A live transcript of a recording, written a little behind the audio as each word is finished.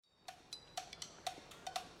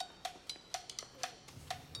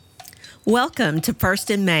Welcome to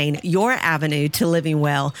First in Main, your avenue to living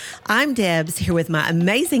well. I'm Debs, here with my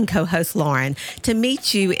amazing co-host Lauren, to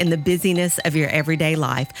meet you in the busyness of your everyday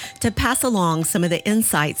life, to pass along some of the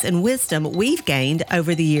insights and wisdom we've gained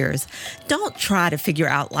over the years. Don't try to figure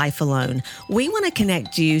out life alone. We want to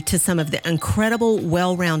connect you to some of the incredible,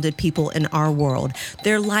 well-rounded people in our world.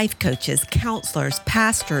 They're life coaches, counselors,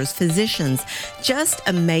 pastors, physicians, just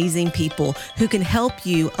amazing people who can help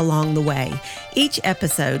you along the way. Each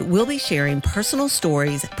episode, we'll be sharing personal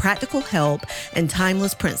stories, practical help, and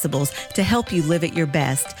timeless principles to help you live at your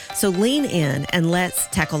best. So lean in and let's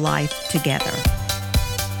tackle life together.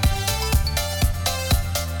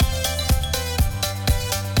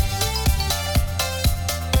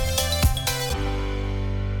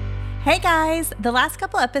 Hey guys, the last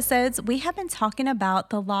couple episodes, we have been talking about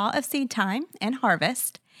the law of seed time and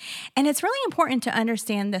harvest. And it's really important to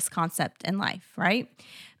understand this concept in life, right?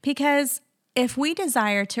 Because if we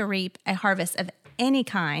desire to reap a harvest of any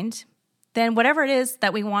kind, then whatever it is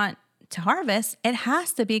that we want to harvest, it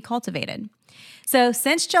has to be cultivated. So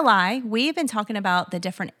since July, we've been talking about the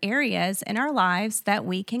different areas in our lives that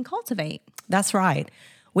we can cultivate. That's right.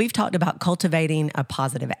 We've talked about cultivating a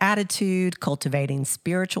positive attitude, cultivating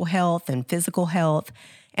spiritual health and physical health.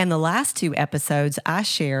 And the last two episodes I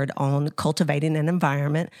shared on cultivating an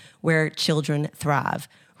environment where children thrive,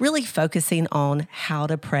 really focusing on how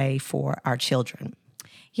to pray for our children.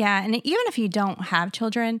 Yeah, and even if you don't have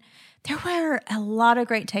children, there were a lot of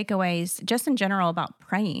great takeaways just in general about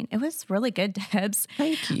praying. It was really good, Debs.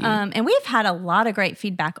 Thank you. And we've had a lot of great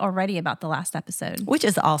feedback already about the last episode. Which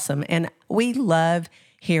is awesome. And we love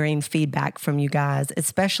hearing feedback from you guys,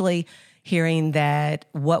 especially hearing that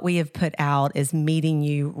what we have put out is meeting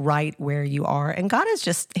you right where you are. And God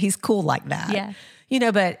is He's cool like that. Yeah. You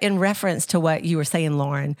know, but in reference to what you were saying,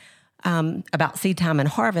 Lauren, about seed time and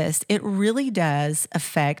harvest, it really does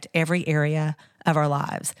affect every area of our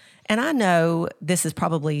lives. And I know this is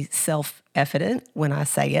probably self-evident when I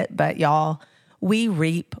say it, but y'all, we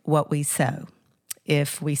reap what we sow.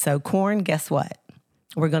 If we sow corn, guess what?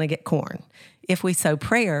 We're going to get corn. If we sow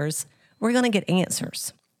prayers, we're going to get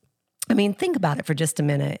answers. I mean, think about it for just a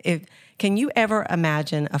minute. Can you ever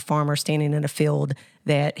imagine a farmer standing in a field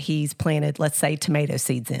that he's planted, let's say, tomato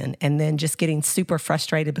seeds in, and then just getting super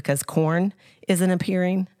frustrated because corn isn't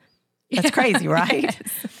appearing? That's crazy, right? Yes.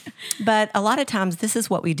 But a lot of times, this is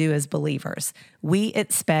what we do as believers. We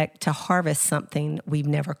expect to harvest something we've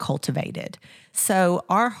never cultivated. So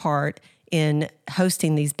our heart in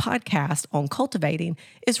hosting these podcasts on cultivating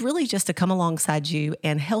is really just to come alongside you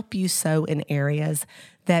and help you sow in areas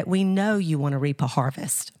that we know you want to reap a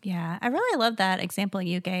harvest. Yeah, I really love that example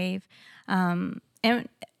you gave. And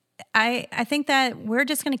I think that we're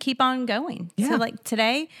just going to keep on going. Yeah. So like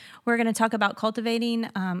today, we're going to talk about cultivating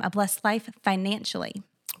a blessed life financially.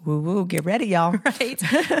 Woo woo, get ready, y'all. Right.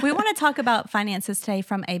 We want to talk about finances today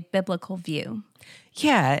from a biblical view.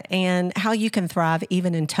 Yeah, and how you can thrive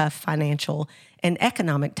even in tough financial and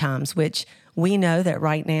economic times, which we know that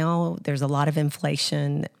right now there's a lot of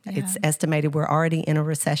inflation. Yeah. It's estimated we're already in a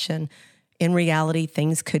recession. In reality,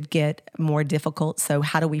 things could get more difficult. So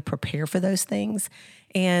how do we prepare for those things?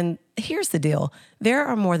 And here's the deal. There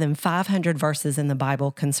are more than 500 verses in the Bible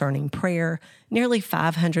concerning prayer, nearly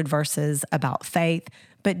 500 verses about faith.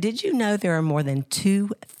 But did you know there are more than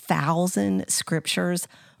 2,000 scriptures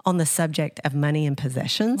on the subject of money and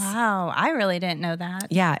possessions? Wow, I really didn't know that.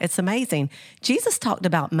 Yeah, it's amazing. Jesus talked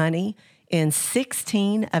about money in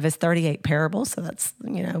 16 of his 38 parables. So that's,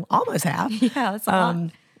 almost half. Yeah, that's a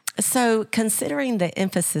lot. So considering the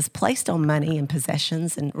emphasis placed on money and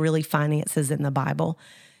possessions and really finances in the Bible,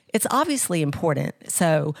 it's obviously important.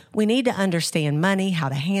 So we need to understand money, how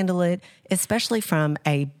to handle it, especially from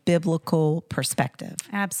a biblical perspective.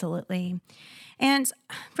 Absolutely. And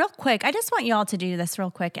real quick, I just want you all to do this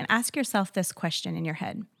real quick and ask yourself this question in your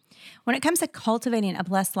head. When it comes to cultivating a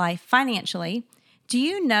blessed life financially, do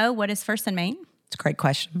you know what is first in Main? It's a great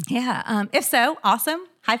question. Yeah. If so, awesome.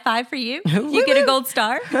 High five for you. You get a gold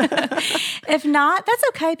star. If not, that's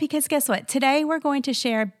okay, because guess what? Today, we're going to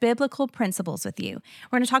share biblical principles with you.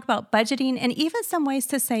 We're going to talk about budgeting and even some ways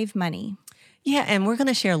to save money. Yeah, and we're going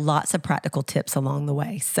to share lots of practical tips along the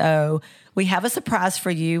way. So we have a surprise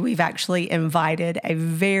for you. We've actually invited a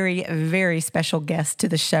very, very special guest to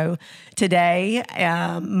the show today.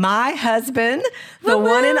 My husband, the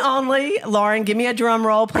one and only, Lauren, give me a drum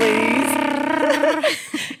roll, please.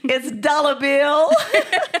 It's Dollar Bill,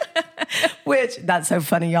 which, that's so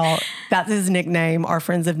funny, y'all. That's his nickname. Our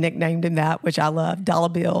friends have nicknamed him that, which I love, Dollar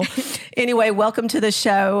Bill. Anyway, welcome to the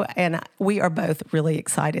show, and we are both really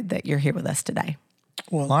excited that you're here with us today.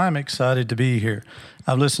 Well, I'm excited to be here.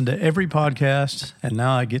 I've listened to every podcast, and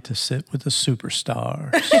now I get to sit with the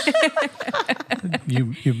superstars.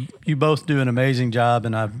 You both do an amazing job,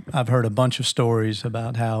 and I've heard a bunch of stories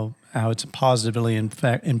about how it's positively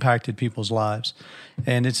impacted people's lives,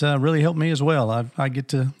 and it's really helped me as well. I get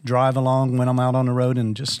to drive along when I'm out on the road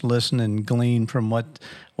and just listen and glean from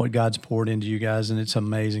what God's poured into you guys, and it's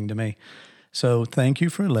amazing to me. So thank you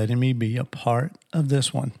for letting me be a part of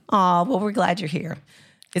this one. Oh, well, we're glad you're here.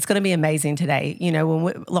 It's going to be amazing today. You know,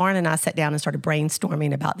 when Lauren and I sat down and started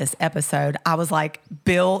brainstorming about this episode, I was like,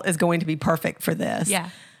 Bill is going to be perfect for this. Yeah.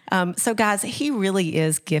 So guys, he really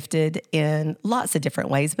is gifted in lots of different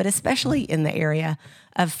ways, but especially in the area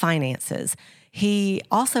of finances. He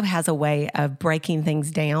also has a way of breaking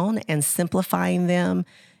things down and simplifying them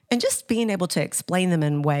and just being able to explain them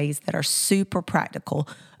in ways that are super practical.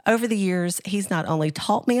 Over the years, he's not only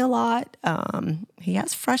taught me a lot, he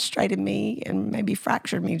has frustrated me and maybe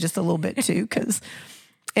fractured me just a little bit too, because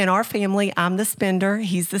in our family, I'm the spender,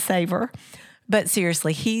 he's the saver. But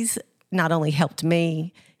seriously, he's not only helped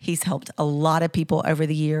me, he's helped a lot of people over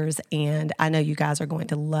the years, and I know you guys are going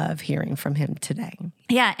to love hearing from him today.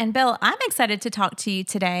 Yeah, and Bill, I'm excited to talk to you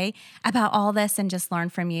today about all this and just learn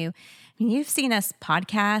from you. I mean, you've seen us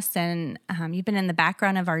podcast, and you've been in the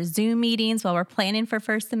background of our Zoom meetings while we're planning for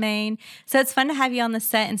First and Main. So it's fun to have you on the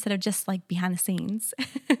set instead of just like behind the scenes.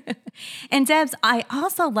 And Debs, I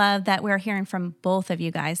also love that we're hearing from both of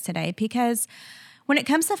you guys today, because when it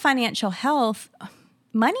comes to financial health,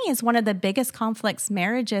 money is one of the biggest conflicts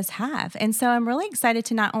marriages have. And so I'm really excited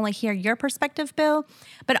to not only hear your perspective, Bill,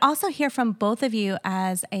 but also hear from both of you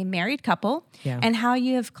as a married couple and how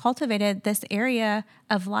you have cultivated this area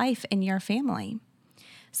of life in your family.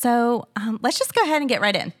 So let's just go ahead and get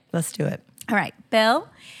right in. Let's do it. All right, Bill,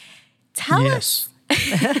 tell us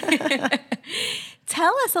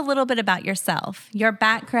a little bit about yourself, your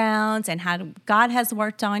background, and how God has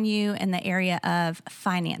worked on you in the area of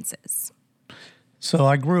finances. So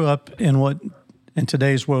I grew up in what in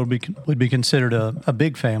today's world would be considered a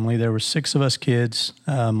big family. There were 6 of us kids,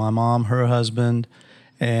 my mom, her husband,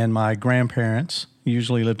 and my grandparents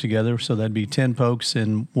usually lived together. So that'd be 10 folks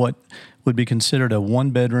in what would be considered a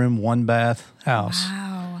 1-bedroom, 1-bath house.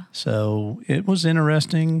 Wow. So it was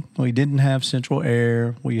interesting. We didn't have central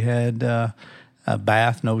air. We had a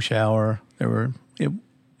bath, no shower.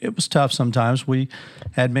 It was tough sometimes. We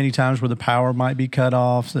had many times where the power might be cut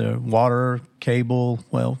off, the water, cable,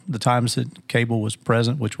 well, the times that cable was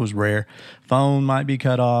present, which was rare, phone might be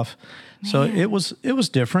cut off. Man. So it was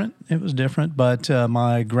different. It was different, but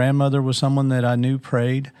my grandmother was someone that I knew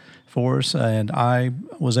prayed for us, and I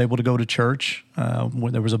was able to go to church.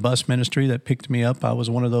 There was a bus ministry that picked me up. I was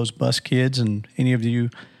one of those bus kids, and any of you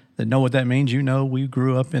that know what that means, you know we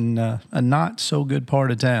grew up in a not so good part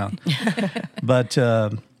of town.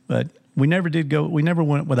 But we never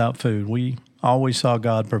went without food. We always saw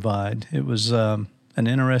God provide. It was an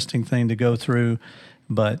interesting thing to go through,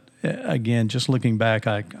 but again, just looking back,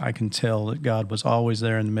 I can tell that God was always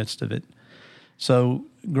there in the midst of it. So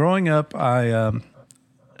growing up, I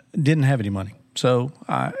didn't have any money. So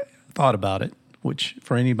I thought about it, which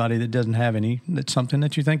for anybody that doesn't have any, that's something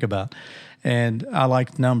that you think about. And I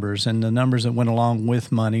liked numbers, and the numbers that went along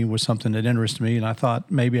with money was something that interested me, and I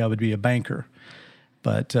thought maybe I would be a banker.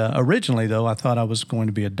 But originally, though, I thought I was going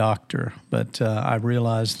to be a doctor. But I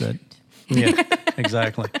realized that, yeah,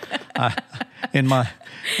 exactly. In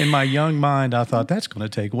my young mind, I thought that's going to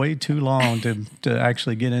take way too long to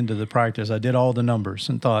actually get into the practice. I did all the numbers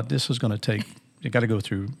and thought this was going to take. You got to go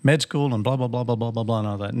through med school and blah blah blah blah blah blah blah. And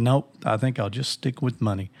I thought, nope, I think I'll just stick with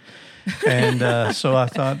money. And so I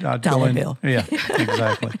thought I'd go in. Bill. Yeah,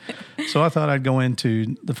 exactly. So I thought I'd go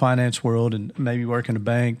into the finance world and maybe work in a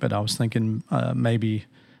bank, but I was thinking maybe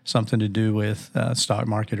something to do with stock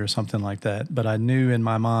market or something like that. But I knew in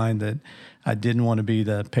my mind that I didn't want to be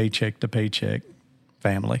the paycheck to paycheck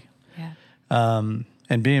family. Yeah.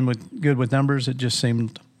 And being good with numbers, it just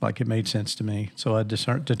seemed like it made sense to me. So I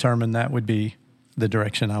determined that would be the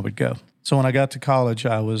direction I would go. So when I got to college,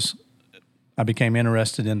 I became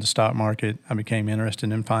interested in the stock market. I became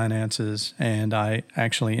interested in finances, and I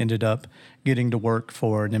actually ended up getting to work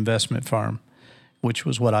for an investment firm, which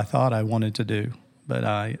was what I thought I wanted to do.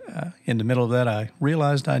 But in the middle of that, I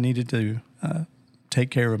realized I needed to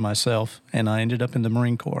take care of myself, and I ended up in the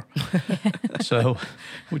Marine Corps. So,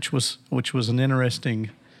 which was an interesting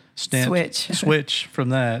switch from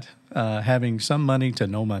that, having some money to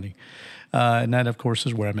no money. And that, of course,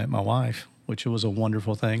 is where I met my wife, which was a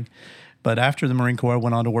wonderful thing. But after the Marine Corps, I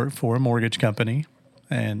went on to work for a mortgage company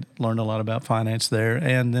and learned a lot about finance there.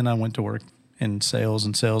 And then I went to work in sales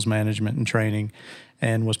and sales management and training.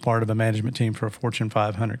 and was part of a management team for a Fortune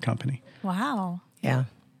 500 company. Wow. Yeah.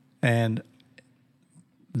 And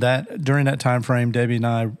that during that time frame, Debbie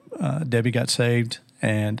got saved,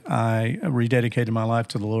 and I rededicated my life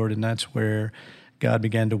to the Lord, and that's where God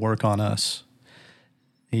began to work on us.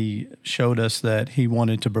 He showed us that He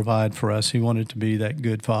wanted to provide for us. He wanted to be that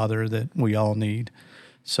good father that we all need.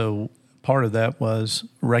 So part of that was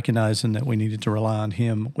recognizing that we needed to rely on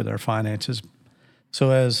Him with our finances.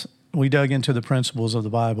 So as we dug into the principles of the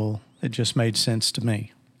Bible, it just made sense to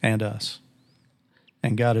me and us.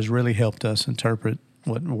 And God has really helped us interpret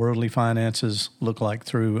what worldly finances look like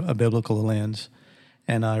through a biblical lens.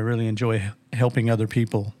 And I really enjoy helping other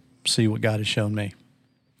people see what God has shown me.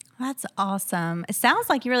 That's awesome. It sounds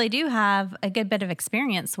like you really do have a good bit of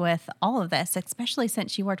experience with all of this, especially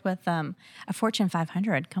since you worked with a Fortune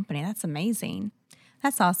 500 company. That's amazing.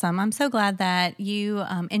 That's awesome. I'm so glad that you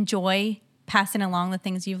enjoy passing along the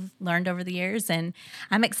things you've learned over the years, and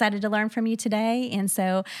I'm excited to learn from you today. And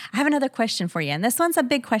so I have another question for you, and this one's a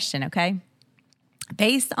big question, okay?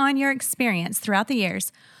 Based on your experience throughout the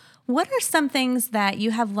years, what are some things that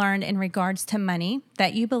you have learned in regards to money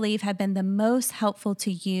that you believe have been the most helpful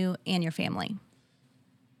to you and your family?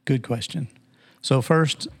 Good question. So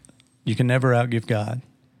first, you can never outgive God.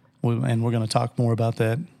 And we're going to talk more about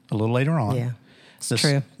that a little later on. Yeah, it's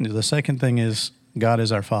true. The second thing is God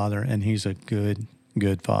is our Father, and He's a good,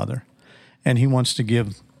 good Father. And He wants to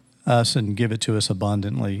give us and give it to us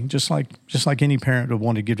abundantly, just like any parent would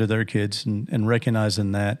want to give to their kids, and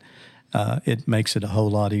recognizing that it makes it a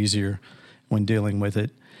whole lot easier when dealing with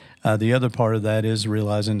it. The other part of that is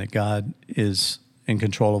realizing that God is in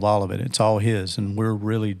control of all of it. It's all His, and we're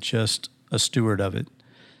really just a steward of it.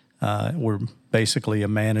 We're basically a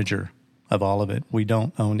manager of all of it. We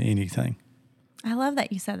don't own anything. I love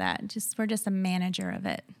that you said that. We're just a manager of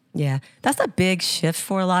it. Yeah, that's a big shift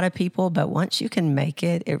for a lot of people, but once you can make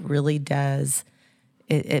it, it really does.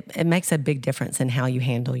 It makes a big difference in how you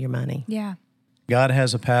handle your money. Yeah. God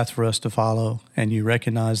has a path for us to follow, and you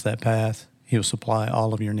recognize that path, He'll supply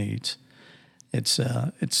all of your needs. It's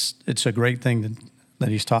a great thing that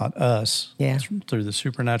He's taught us through the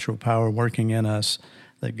supernatural power working in us,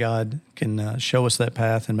 that God can show us that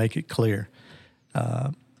path and make it clear.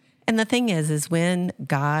 And the thing is when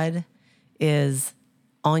God is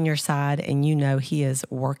on your side and you know He is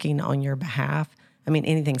working on your behalf, I mean,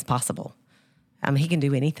 anything's possible. He can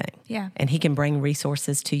do anything. Yeah. And He can bring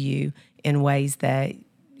resources to you in ways that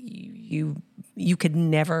you could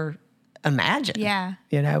never imagine. Yeah.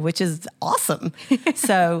 Which is awesome.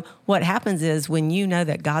 So what happens is when you know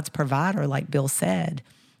that God's provider, like Bill said,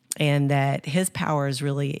 and that His power is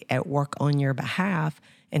really at work on your behalf,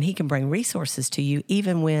 and He can bring resources to you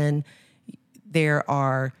even when there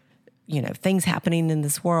are, things happening in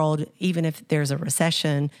this world, even if there's a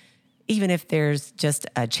recession, even if there's just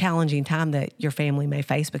a challenging time that your family may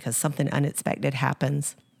face because something unexpected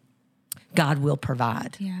happens, God will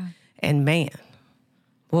provide. Yeah. And man,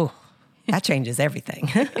 whoa, that changes everything.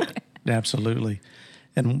 Absolutely.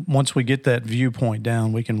 And once we get that viewpoint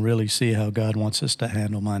down, we can really see how God wants us to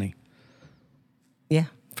handle money. Yeah,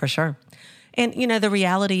 for sure. And, the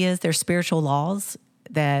reality is there's spiritual laws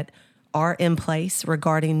that are in place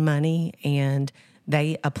regarding money, and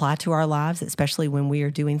they apply to our lives, especially when we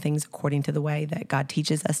are doing things according to the way that God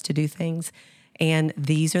teaches us to do things. And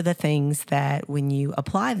these are the things that when you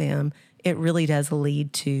apply them, it really does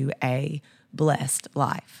lead to a blessed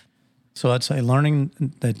life. So I'd say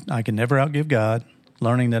learning that I can never outgive God,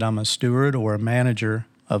 learning that I'm a steward or a manager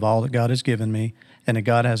of all that God has given me, and that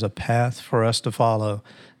God has a path for us to follow.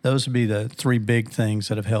 Those would be the three big things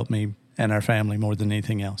that have helped me and our family more than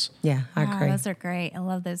anything else. Yeah, I agree. Those are great. I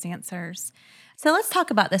love those answers. So let's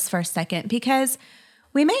talk about this for a second, because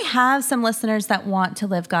we may have some listeners that want to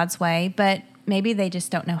live God's way, but maybe they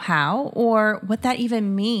just don't know how or what that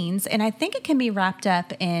even means. And I think it can be wrapped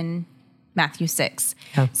up in Matthew 6.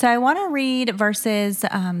 Yeah. So I want to read verses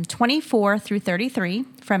 24 through 33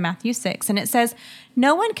 from Matthew 6. And it says,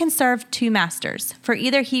 "No one can serve two masters, for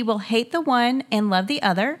either he will hate the one and love the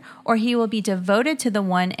other, or he will be devoted to the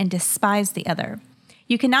one and despise the other.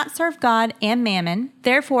 You cannot serve God and mammon.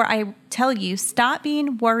 Therefore, I tell you, stop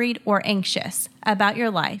being worried or anxious about your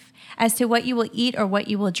life as to what you will eat or what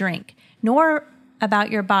you will drink, nor about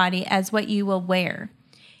your body as what you will wear.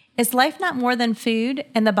 Is life not more than food,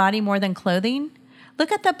 and the body more than clothing?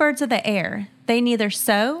 Look at the birds of the air. They neither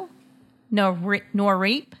sow, nor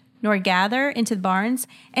reap, nor gather into barns,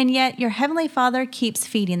 and yet your heavenly Father keeps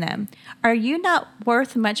feeding them. Are you not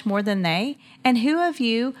worth much more than they? And who of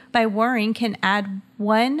you, by worrying, can add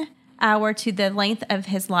 1 hour to the length of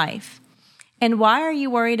his life? And why are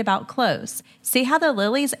you worried about clothes? See how the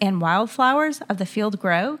lilies and wildflowers of the field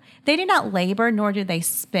grow? They do not labor, nor do they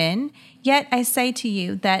spin. Yet I say to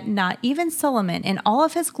you that not even Solomon in all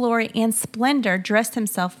of his glory and splendor dressed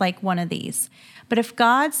himself like one of these. But if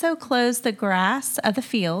God so clothes the grass of the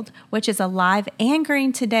field, which is alive and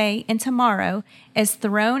green today and tomorrow, is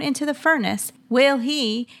thrown into the furnace, will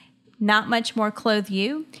he not much more clothe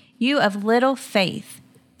you? You of little faith.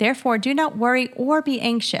 Therefore do not worry or be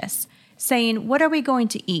anxious, saying, what are we going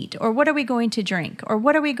to eat? Or what are we going to drink? Or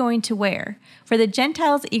what are we going to wear? For the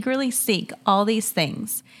Gentiles eagerly seek all these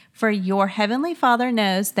things. For your heavenly Father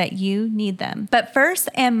knows that you need them. But first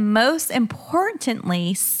and most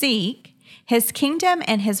importantly, seek his kingdom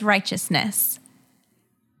and his righteousness.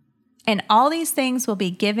 And all these things will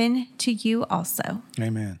be given to you also.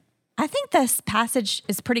 Amen. I think this passage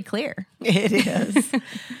is pretty clear. It is.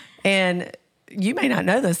 And you may not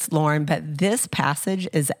know this, Lauren, but this passage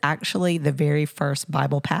is actually the very first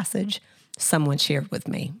Bible passage someone shared with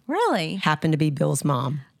me. Really? Happened to be Bill's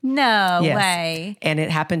mom. No Yes. way. And it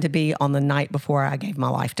happened to be on the night before I gave my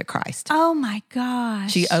life to Christ. Oh my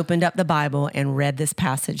gosh. She opened up the Bible and read this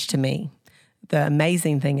passage to me. The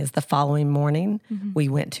amazing thing is the following morning, we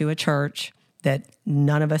went to a church that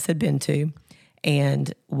none of us had been to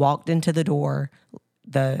and walked into the door.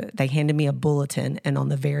 They handed me a bulletin, and on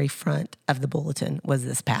the very front of the bulletin was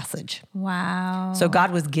this passage. Wow. So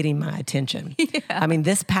God was getting my attention. I mean,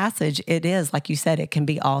 this passage, it is, like you said, it can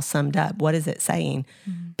be all summed up. What is it saying?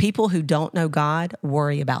 People who don't know God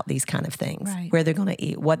worry about these kind of things. Right. Where they're going to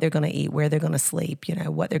eat, what they're going to eat, where they're going to sleep,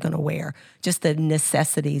 what they're going to wear, just the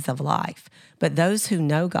necessities of life. But those who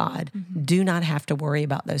know God do not have to worry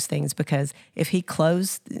about those things, because if he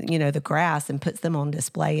clothes, the grass and puts them on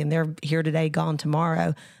display and they're here today, gone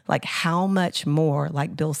tomorrow, like how much more,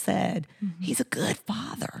 like Bill said, he's a good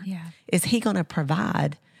father. Yeah. Is he going to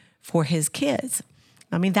provide for his kids?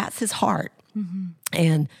 I mean, that's his heart.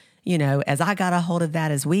 And, as I got a hold of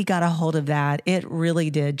that, as we got a hold of that, it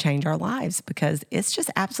really did change our lives, because it's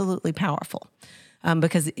just absolutely powerful.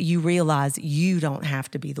 Because you realize you don't have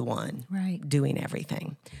to be the one doing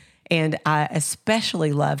everything. And I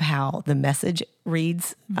especially love how the Message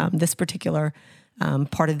reads this particular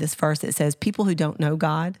part of this verse. It says, people who don't know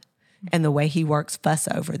God and the way he works fuss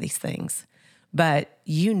over these things. But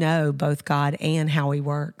both God and how he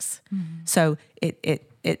works. So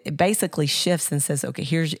it basically shifts and says, okay,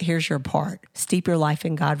 here's your part. Steep your life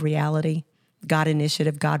in God reality, God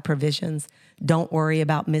initiative, God provisions. Don't worry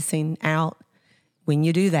about missing out. When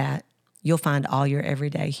you do that, you'll find all your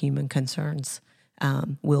everyday human concerns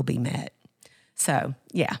will be met. So,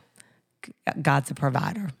 yeah, God's a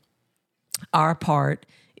provider. Our part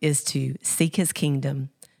is to seek his kingdom,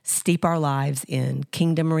 steep our lives in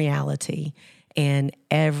kingdom reality, and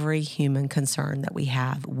every human concern that we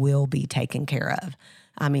have will be taken care of.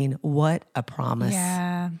 I mean, what a promise.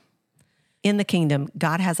 Yeah. In the kingdom,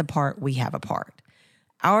 God has a part, we have a part.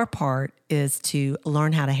 Our part is to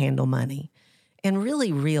learn how to handle money and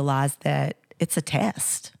really realize that it's a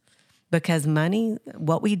test, because money,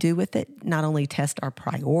 what we do with it, not only tests our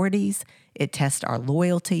priorities, it tests our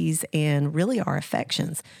loyalties and really our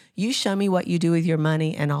affections. You show me what you do with your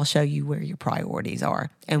money, and I'll show you where your priorities are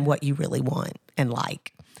and what you really want and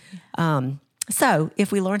like. So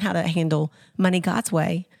if we learn how to handle money God's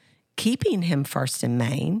way, keeping him first in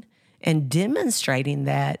main and demonstrating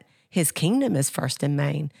that his kingdom is first in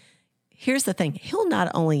main, here's the thing. He'll not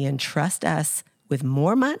only entrust us with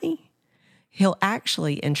more money, he'll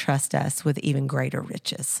actually entrust us with even greater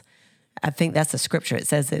riches. I think that's a scripture. It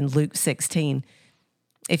says in Luke 16,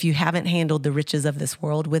 if you haven't handled the riches of this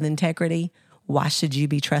world with integrity, why should you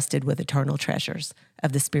be trusted with eternal treasures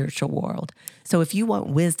of the spiritual world? So if you want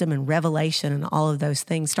wisdom and revelation and all of those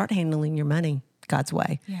things, start handling your money God's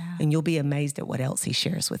way. Yeah. And you'll be amazed at what else he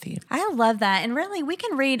shares with you. I love that. And really, we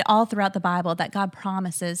can read all throughout the Bible that God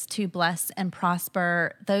promises to bless and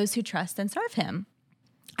prosper those who trust and serve him.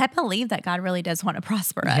 I believe that God really does want to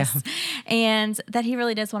prosper us and that he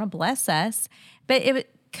really does want to bless us. But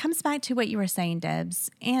it comes back to what you were saying, Debs,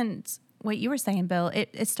 and what you were saying, Bill.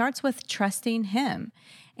 It starts with trusting him.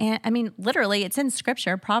 And I mean, literally, it's in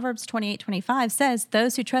scripture. Proverbs 28:25 says,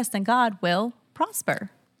 those who trust in God will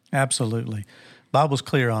prosper. Absolutely. Bible's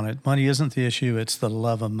clear on it. Money isn't the issue, it's the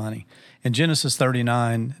love of money. In Genesis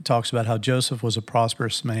 39, it talks about how Joseph was a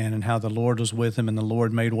prosperous man and how the Lord was with him and the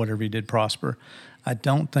Lord made whatever he did prosper. I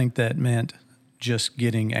don't think that meant just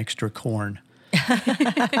getting extra corn.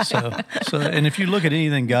 So, and if you look at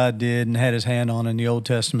anything God did and had his hand on in the Old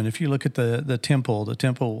Testament, if you look at the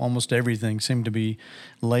temple, almost everything seemed to be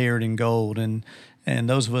layered in gold. And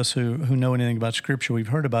those of us who know anything about Scripture, we've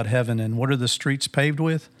heard about heaven. And what are the streets paved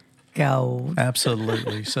with? gold.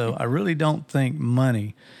 Absolutely. So I really don't think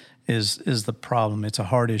money is the problem. It's a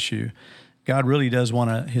heart issue. God really does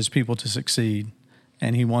want his people to succeed,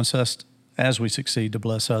 and he wants us, as we succeed, to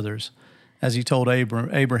bless others. As he told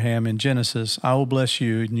Abraham in Genesis, I will bless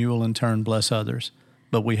you, and you will in turn bless others.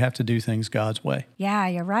 But we have to do things God's way. Yeah,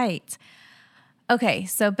 you're right. Okay,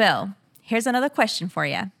 so Bill, here's another question for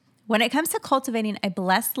you. When it comes to cultivating a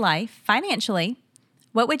blessed life financially,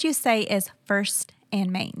 what would you say is first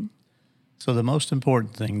and main? So the most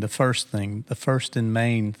important thing, the first and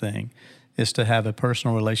main thing, is to have a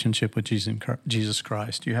personal relationship with Jesus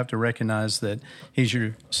Christ. You have to recognize that he's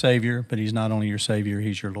your Savior, but he's not only your Savior,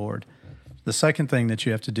 he's your Lord. The second thing that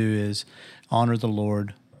you have to do is honor the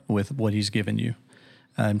Lord with what he's given you.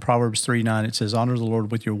 In Proverbs 3:9, it says, honor the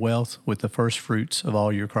Lord with your wealth, with the first fruits of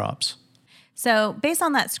all your crops. So based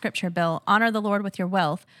on that scripture, Bill, honor the Lord with your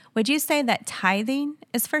wealth, would you say that tithing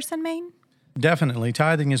is first and main? Definitely.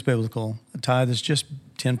 Tithing is biblical. A tithe is just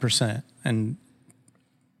 10%. And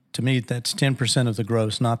to me, that's 10% of the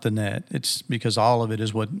gross, not the net. It's because all of it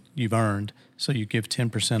is what you've earned. So you give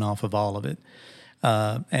 10% off of all of it.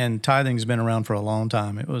 And tithing's been around for a long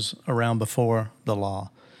time. It was around before the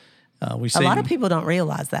law. A lot of people don't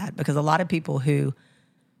realize that, because a lot of people who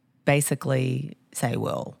basically say,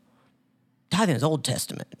 well, tithing is Old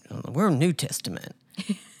Testament. We're New Testament.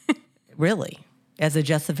 Really, as a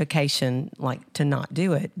justification, like to not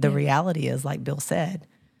do it. The reality is, like Bill said,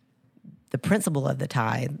 the principle of the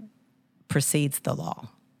tithe precedes the law.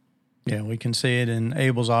 Yeah, we can see it in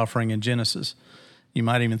Abel's offering in Genesis. You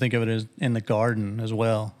might even think of it as in the garden as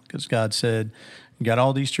well, because God said, you got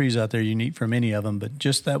all these trees out there, you can eat from any of them, but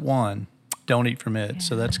just that one, don't eat from it. Yeah.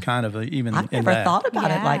 So that's kind of even I've never thought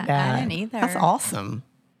about it like that. I didn't either. That's awesome.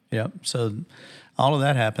 Yep. So all of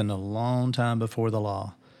that happened a long time before the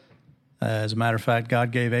law. As a matter of fact,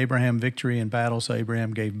 God gave Abraham victory in battle, so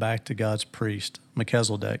Abraham gave back to God's priest,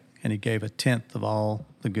 Melchizedek, and he gave 1/10 of all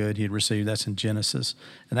the good he had received. That's in Genesis.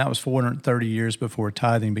 And that was 430 years before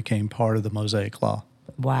tithing became part of the Mosaic Law.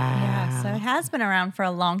 Wow. Yeah, so it has been around for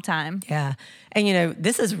a long time. Yeah. And,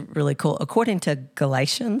 this is really cool. According to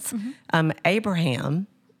Galatians, Abraham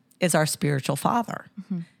is our spiritual father,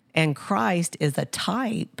 and Christ is a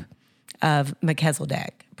type of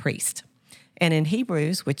Melchizedek, priest. And in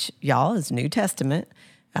Hebrews, which y'all is New Testament,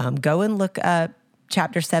 go and look up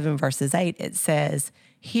chapter 7, verses 8. It says,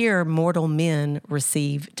 here mortal men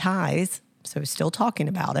receive tithes. So we're still talking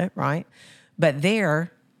about it, right? But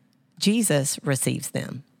there, Jesus receives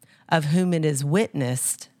them, of whom it is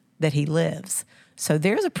witnessed that he lives. So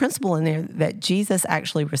there's a principle in there that Jesus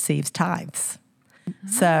actually receives tithes. Mm-hmm.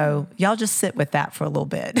 So y'all just sit with that for a little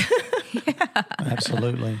bit. Yeah.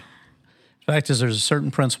 Absolutely. The fact is, there's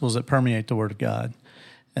certain principles that permeate the Word of God.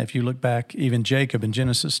 If you look back, even Jacob in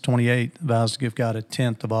Genesis 28 vows to give God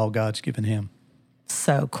 1/10 of all God's given him.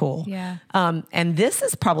 So cool. Yeah. And this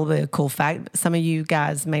is probably a cool fact. Some of you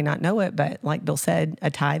guys may not know it, but like Bill said, a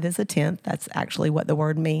tithe is 1/10. That's actually what the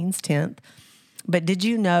word means, 10th. But did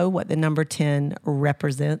you know what the number 10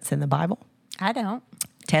 represents in the Bible? I don't.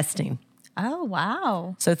 Testing. Oh,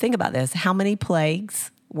 wow. So think about this. How many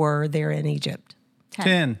plagues were there in Egypt?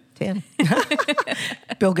 10. 10.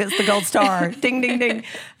 Bill gets the gold star. Ding, ding, ding.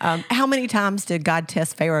 How many times did God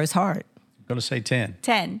test Pharaoh's heart? I'm going to say 10.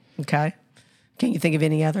 10. Okay. Can you think of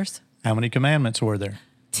any others? How many commandments were there?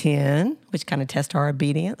 10, which kind of test our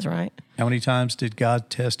obedience, right? How many times did God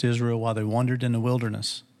test Israel while they wandered in the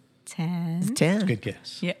wilderness? 10. 10. Good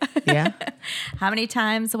guess. Yeah. Yeah. How many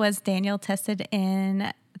times was Daniel tested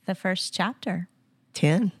in the first chapter?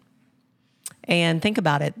 10. And think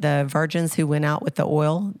about it. The virgins who went out with the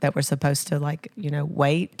oil that were supposed to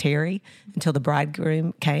tarry until the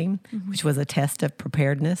bridegroom came, which was a test of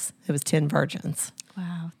preparedness. It was 10 virgins.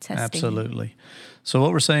 Wow. Testing. Absolutely. So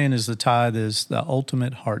what we're saying is the tithe is the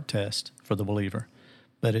ultimate heart test for the believer.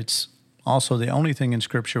 But it's also the only thing in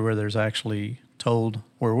Scripture where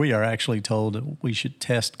we are actually told that we should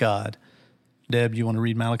test God. Deb, you want to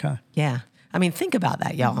read Malachi? Yeah. I mean, think about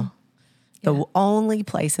that, y'all. The only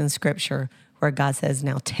place in Scripture where God says,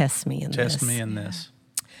 now test me in this. Test me in this.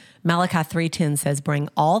 Malachi 3:10 says, bring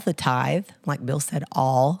all the tithe, like Bill said,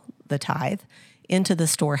 all the tithe, into the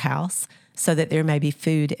storehouse, so that there may be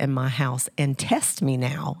food in my house. And test me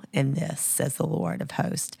now in this, says the Lord of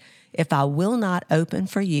hosts, if I will not open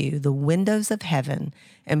for you the windows of heaven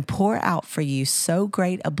and pour out for you so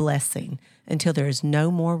great a blessing until there is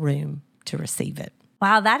no more room to receive it.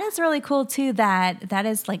 Wow, that is really cool too. That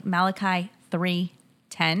is like Malachi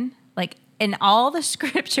 3:10. Like in all the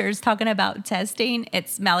scriptures talking about testing,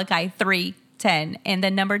 it's Malachi 3:10. 10. And the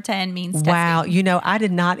number 10 means testing. Wow. I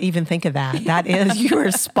did not even think of that. That is, you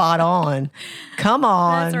are spot on. Come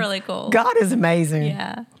on. That's really cool. God is amazing.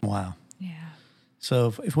 Yeah. Wow. Yeah.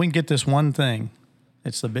 So if we can get this one thing,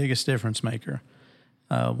 it's the biggest difference maker.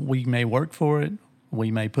 We may work for it.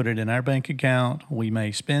 We may put it in our bank account. We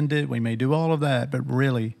may spend it. We may do all of that. But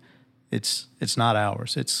really, it's not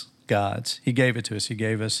ours. It's God's. He gave it to us. He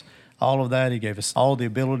gave us all of that. He gave us all the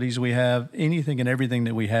abilities we have. Anything and everything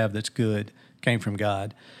that we have that's good came from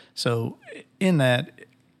God. So in that,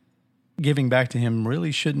 giving back to Him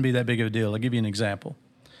really shouldn't be that big of a deal. I'll give you an example.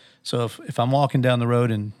 So if I'm walking down the road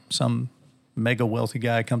and some mega wealthy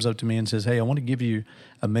guy comes up to me and says, "Hey, I want to give you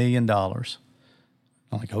 $1 million."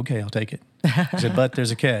 I'm like, "Okay, I'll take it." He said, "But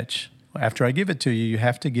there's a catch. After I give it to you, you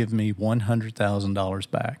have to give me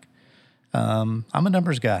 $100,000 back." I'm a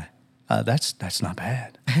numbers guy. That's not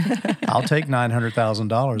bad. I'll take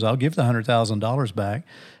 $900,000. I'll give the $100,000 back.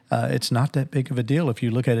 It's not that big of a deal if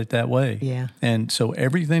you look at it that way. Yeah. And so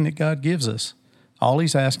everything that God gives us, all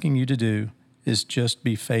He's asking you to do is just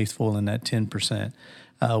be faithful in that 10%.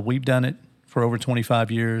 We've done it for over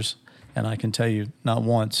 25 years, and I can tell you, not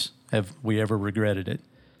once have we ever regretted it.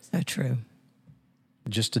 So true.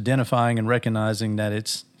 Just identifying and recognizing that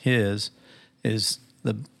it's His is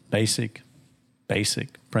the basic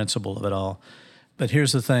principle of it all. But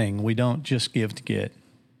here's the thing. We don't just give to get.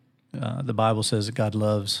 The Bible says that God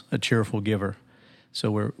loves a cheerful giver.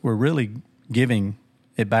 So we're really giving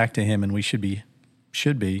it back to Him, and we should be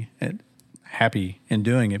happy in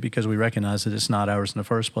doing it because we recognize that it's not ours in the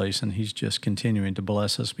first place, and He's just continuing to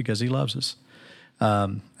bless us because He loves us.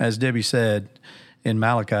 As Debbie said, in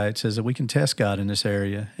Malachi, it says that we can test God in this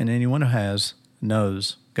area, and anyone who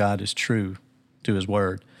knows God is true to His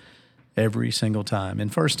word every single time. In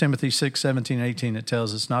 1 Timothy 6:17-18, it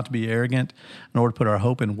tells us not to be arrogant, nor to put our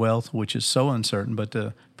hope in wealth, which is so uncertain, but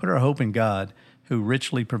to put our hope in God, who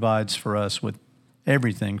richly provides for us with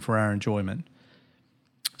everything for our enjoyment.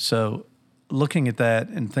 So looking at that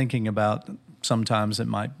and thinking about sometimes it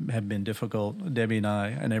might have been difficult, Debbie and I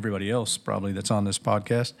and everybody else probably that's on this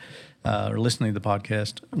podcast or listening to the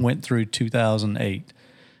podcast went through 2008.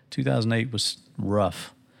 2008 was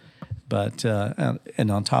rough. But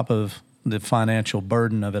and on top of the financial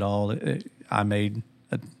burden of it all, I made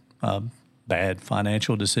a bad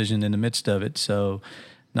financial decision in the midst of it. So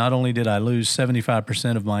not only did I lose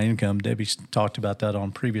 75% of my income, Debbie talked about that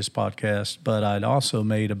on previous podcasts, but I'd also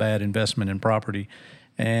made a bad investment in property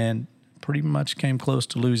and pretty much came close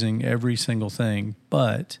to losing every single thing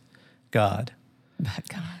but God. But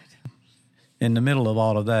God. In the middle of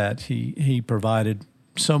all of that, He provided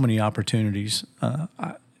so many opportunities.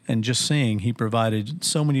 And just seeing, He provided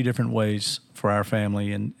so many different ways for our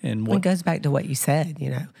family. And what it goes back to what you said,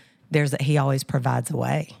 He always provides a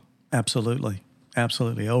way. Absolutely.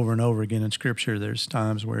 Over and over again in Scripture, there's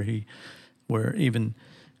times where even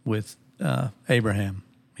with Abraham,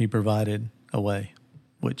 He provided a way,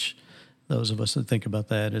 which those of us that think about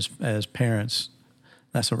that as parents,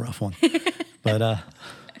 that's a rough one.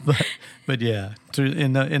 But yeah,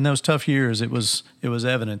 in those tough years, it was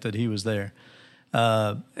evident that He was there.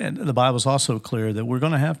 And the Bible's also clear that we're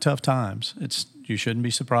going to have tough times. You shouldn't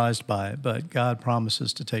be surprised by it, but God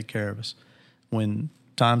promises to take care of us. When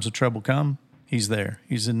times of trouble come, He's there.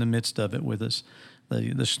 He's in the midst of it with us.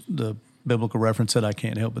 The biblical reference that I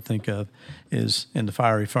can't help but think of is in the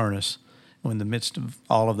fiery furnace. When in the midst of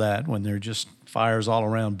all of that, when there are just fires all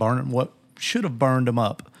around, burning what should have burned them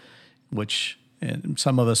up, which and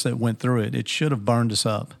some of us that went through it should have burned us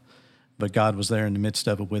up. But God was there in the midst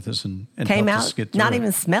of it with us and came helped out us get through not it.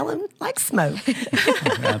 even smelling like smoke.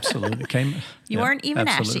 Absolutely. You weren't even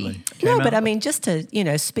absolutely. ashy. No, Came but out- I mean, just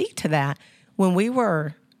to, speak to that, when we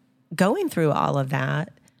were going through all of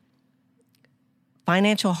that,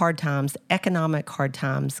 financial hard times, economic hard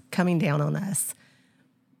times coming down on us,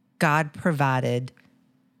 God provided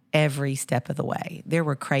every step of the way. There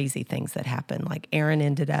were crazy things that happened. Like Aaron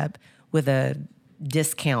ended up with a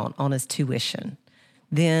discount on his tuition.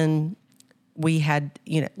 Then we had,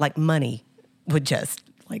 like money would just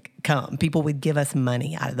come. People would give us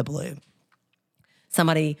money out of the blue.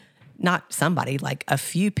 Like a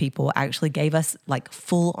few people actually gave us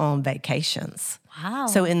full on vacations. Wow.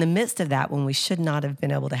 So in the midst of that, when we should not have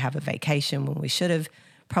been able to have a vacation, when we should have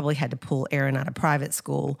probably had to pull Aaron out of private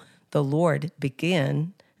school, the Lord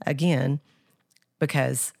began again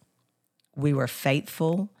because we were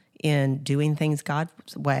faithful in doing things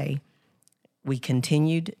God's way. We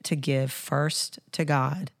continued to give first to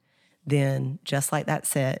God. Then, just like that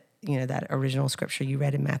said, that original scripture you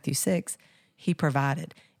read in Matthew 6, He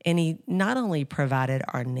provided. And He not only provided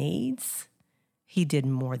our needs, He did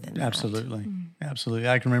more than that. Absolutely.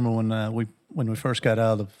 I can remember when when we first got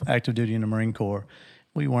out of active duty in the Marine Corps,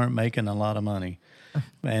 we weren't making a lot of money.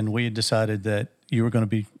 And we had decided that you were going to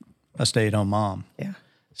be a stay-at-home mom. Yeah.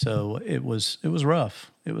 So it was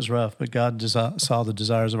rough. It was rough, but God saw the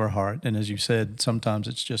desires of our heart. And as you said, sometimes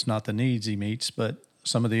it's just not the needs he meets, but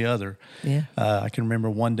some of the other. Yeah. I can remember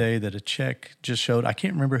one day that a check just showed. I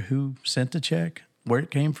can't remember who sent the check, where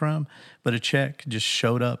it came from, but a check just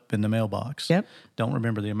showed up in the mailbox. Yep. Don't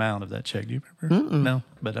remember the amount of that check. Do you remember? No,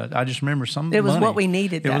 but I just remember some. It was money. what we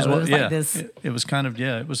needed. Though. It was it what, was yeah. like this. It was kind of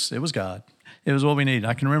It was God. It was what we needed.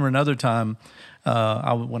 I can remember another time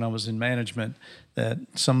when I was in management that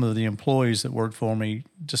some of the employees that worked for me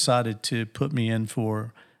decided to put me in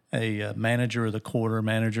for a manager of the quarter,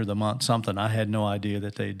 manager of the month, something. I had no idea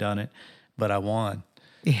that they'd done it, but I won.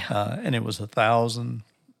 Yeah. And it was $1,000.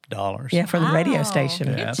 Yeah, from the radio station.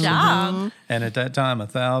 Good absolutely. job. And at that time,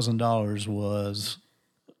 $1,000 was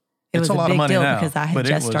It was a a lot big of money deal now, because I had but it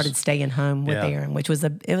just was- started staying home with Yeah. Aaron, which was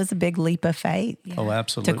it was a big leap of faith Oh,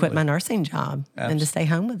 absolutely. to quit my nursing job and to stay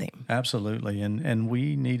home with him. Absolutely. And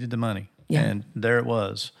we needed the money. Yeah. And there it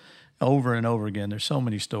was over and over again. There's so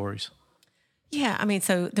many stories. Yeah, I mean,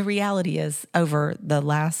 so the reality is over the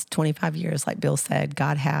last 25 years, like Bill said,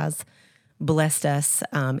 God has blessed us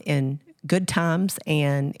in good times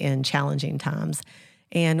and in challenging times.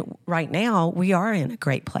 And right now, we are in a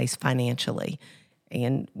great place financially.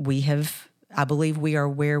 And I believe we are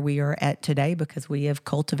where we are at today because we have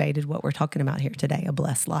cultivated what we're talking about here today, a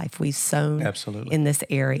blessed life. We've sown Absolutely. in this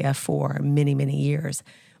area for many, many years.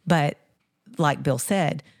 But like Bill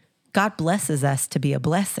said, God blesses us to be a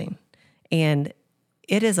blessing. And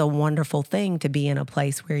it is a wonderful thing to be in a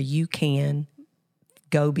place where you can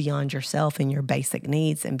go beyond yourself and your basic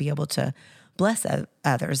needs and be able to bless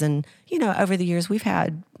others. And, over the years, we've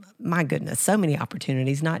had, my goodness, so many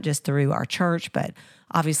opportunities, not just through our church, but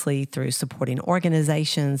obviously through supporting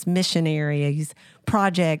organizations, missionaries,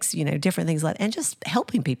 projects, different things like that, and just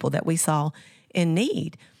helping people that we saw in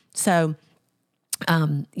need. So,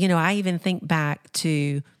 I even think back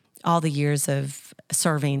to all the years of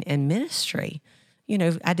serving in ministry.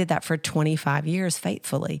 I did that for 25 years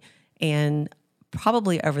faithfully. And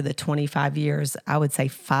probably over the 25 years, I would say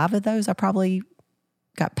 5 of those I probably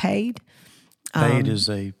got paid. Paid is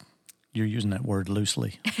you're using that word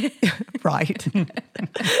loosely. Right.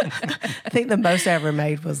 I think the most I ever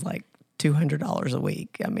made was like $200 a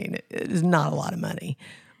week. I mean, it is not a lot of money.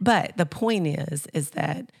 But the point is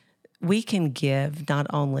that we can give not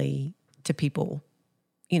only to people,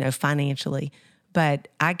 financially, but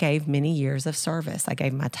I gave many years of service. I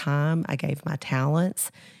gave my time, I gave my talents,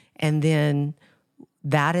 and then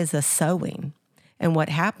that is a sowing. And what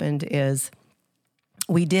happened is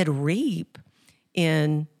we did reap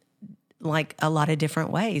in like a lot of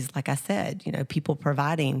different ways. Like I said, people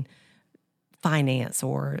providing finance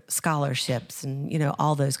or scholarships and,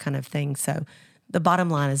 all those kind of things. So the bottom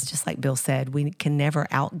line is just like Bill said, we can never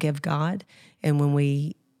outgive God. And when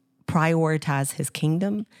we prioritize his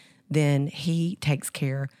kingdom, then he takes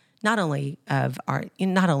care not only of our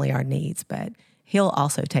needs, but he'll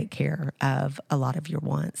also take care of a lot of your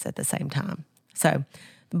wants at the same time. So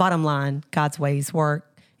the bottom line, God's ways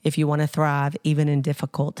work. If you want to thrive, even in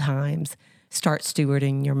difficult times, start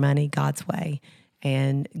stewarding your money God's way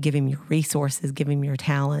and give him your resources, give him your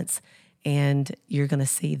talents, and you're going to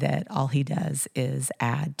see that all he does is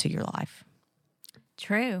add to your life.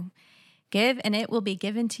 True. Give and it will be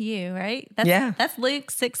given to you, right? That's Luke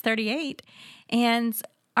 6:38. And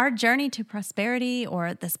our journey to prosperity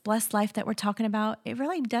or this blessed life that we're talking about, it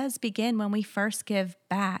really does begin when we first give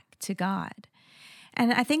back to God.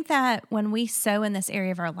 And I think that when we sow in this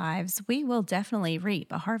area of our lives, we will definitely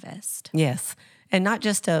reap a harvest. Yes. And not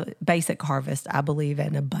just a basic harvest, I believe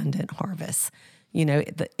an abundant harvest.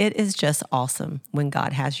 It is just awesome when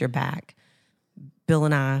God has your back. Bill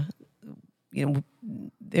and I,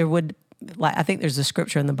 I think there's a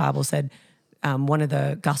scripture in the Bible said, one of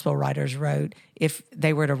the gospel writers wrote, if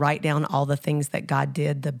they were to write down all the things that God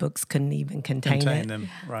did, the books couldn't even contain it. them,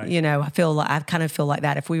 right. I kind of feel like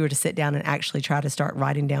that. If we were to sit down and actually try to start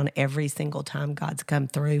writing down every single time God's come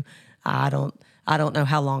through, I don't know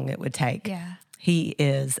how long it would take. Yeah. He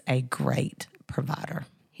is a great provider.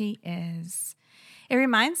 He is. It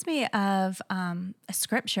reminds me of a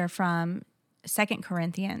scripture from 2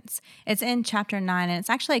 Corinthians. It's in chapter 9, and it's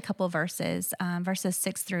actually a couple of verses, verses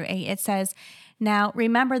 6-8. It says, "Now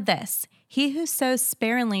remember this, he who sows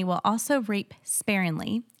sparingly will also reap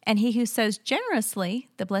sparingly, and he who sows generously,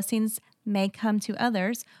 the blessings may come to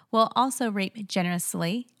others, will also reap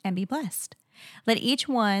generously and be blessed." Let each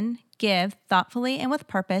one give thoughtfully and with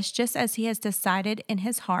purpose, just as he has decided in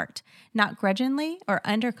his heart, not grudgingly or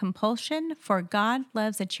under compulsion, for God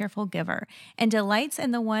loves a cheerful giver and delights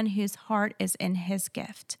in the one whose heart is in his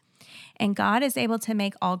gift. And God is able to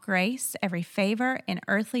make all grace, every favor, and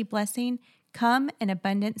earthly blessing come in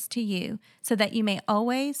abundance to you, so that you may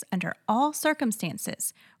always, under all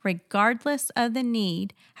circumstances, regardless of the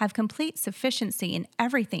need, have complete sufficiency in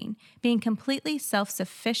everything, being completely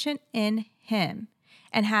self-sufficient in him,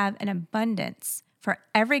 and have an abundance for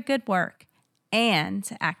every good work and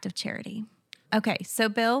act of charity. Okay, so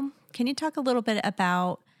Bill, can you talk a little bit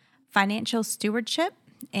about financial stewardship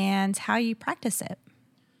and how you practice it?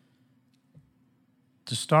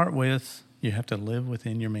 To start with, you have to live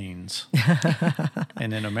within your means.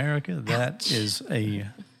 And in America, that is a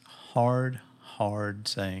hard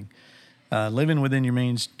saying. Living within your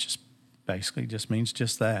means just means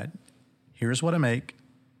just that. Here's what I make.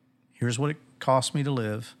 Here's what it costs me to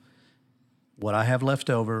live. What I have left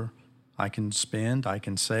over, I can spend, I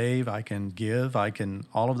can save, I can give, I can,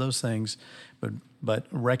 all of those things. But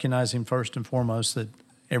recognizing first and foremost that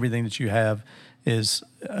everything that you have is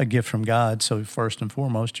a gift from God. So first and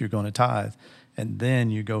foremost, you're going to tithe, and then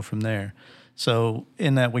you go from there. So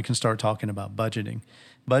in that, we can start talking about budgeting.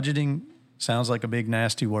 Budgeting sounds like a big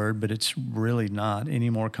nasty word, but it's really not any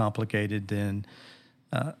more complicated than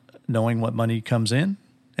knowing what money comes in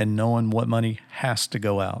and knowing what money has to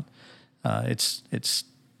go out. It's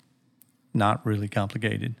not really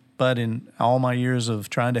complicated. But in all my years of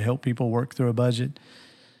trying to help people work through a budget,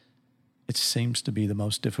 it seems to be the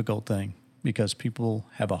most difficult thing, because people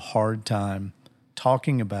have a hard time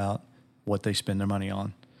talking about what they spend their money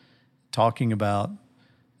on, talking about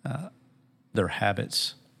their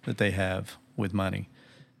habits that they have with money.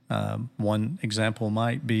 One example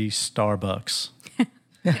might be Starbucks.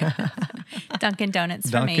 Dunkin'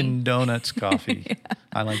 Donuts for me. Dunkin' Donuts coffee. Yeah.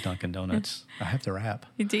 I like Dunkin' Donuts. I have their app.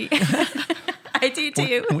 Do you? I do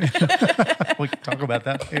too. We can talk about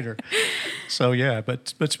that later. So yeah,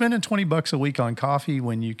 but spending $20 a week on coffee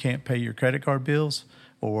when you can't pay your credit card bills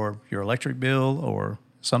or your electric bill or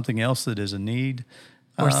something else that is a need,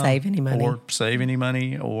 or save any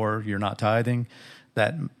money, or you're not tithing,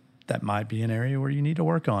 that might be an area where you need to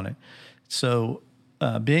work on it. So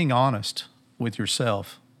being honest with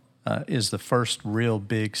yourself is the first real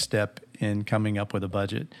big step in coming up with a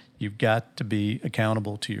budget. You've got to be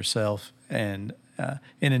accountable to yourself. And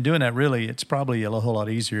in doing that, really, it's probably a whole lot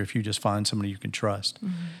easier if you just find somebody you can trust,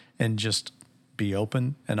 and just be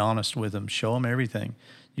open and honest with them. Show them everything.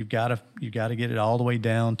 You've got to get it all the way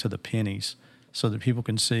down to the pennies, so that people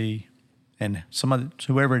can see, and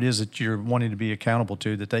whoever it is that you're wanting to be accountable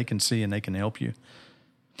to, that they can see and they can help you.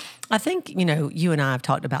 I think, you and I have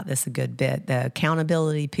talked about this a good bit. The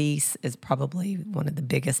accountability piece is probably one of the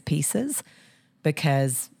biggest pieces,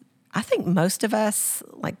 because I think most of us,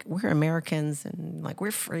 we're Americans and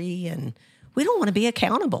we're free, and we don't want to be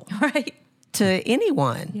accountable, right, to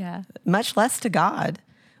anyone, much less to God.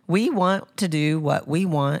 We want to do what we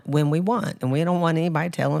want when we want, and we don't want anybody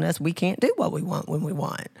telling us we can't do what we want when we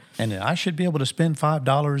want. And I should be able to spend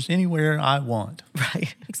 $5 anywhere I want.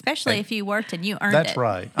 Right. Especially if you worked and you earned it. That's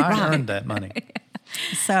right. I earned that money.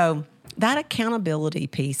 So that accountability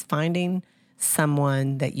piece, finding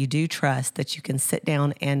someone that you do trust, that you can sit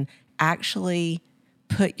down and actually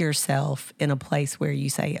put yourself in a place where you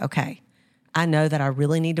say, okay, I know that I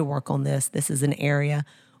really need to work on this. This is an area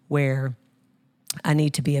where I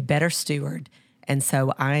need to be a better steward. And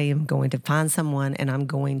so I am going to find someone, and I'm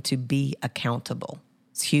going to be accountable.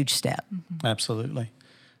 It's a huge step. Mm-hmm. Absolutely.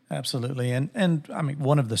 Absolutely. And I mean,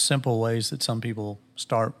 one of the simple ways that some people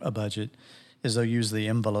start a budget is they'll use the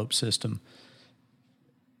envelope system.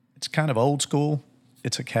 It's kind of old school.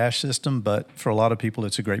 It's a cash system, but for a lot of people,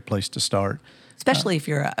 it's a great place to start. Especially if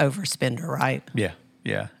you're an overspender, right?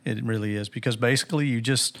 Yeah, it really is. Because basically you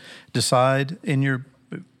just decide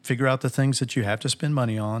figure out the things that you have to spend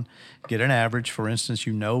money on, get an average. For instance,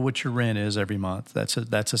 you know what your rent is every month. That's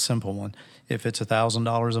a simple one. If it's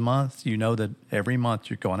 $1,000 a month, you know that every month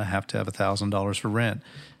you're going to have $1,000 for rent.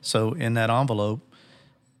 So in that envelope,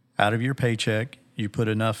 out of your paycheck, you put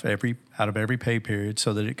enough out of every pay period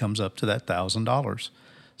so that it comes up to that $1,000.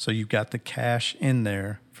 So you've got the cash in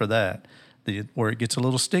there for that. Where it gets a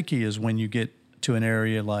little sticky is when you get to an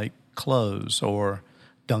area like clothes or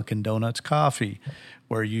Dunkin' Donuts coffee,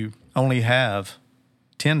 where you only have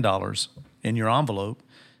 $10 in your envelope,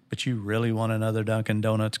 but you really want another Dunkin'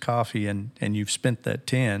 Donuts coffee, and you've spent that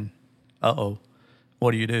 $10.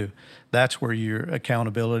 What do? That's where your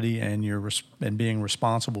accountability and being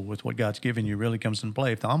responsible with what God's given you really comes into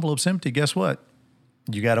play. If the envelope's empty, guess what?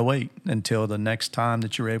 you got to wait until the next time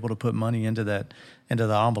that you're able to put money into the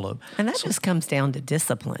envelope. And that just comes down to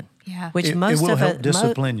discipline. Yeah. Which It most will of help us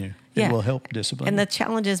discipline you. Yeah. It will help discipline And you. the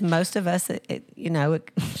challenge is most of us,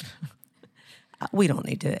 we don't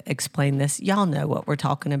need to explain this. Y'all know what we're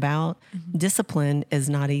talking about. Mm-hmm. Discipline is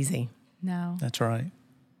not easy. No. That's right.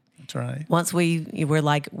 That's right. Once we're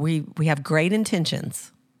like, we have great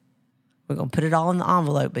intentions. We're going to put it all in the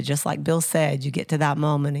envelope. But just like Bill said, you get to that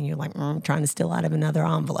moment and you're like, I'm trying to steal out of another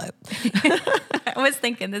envelope. I was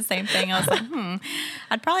thinking the same thing. I was like,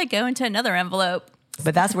 I'd probably go into another envelope.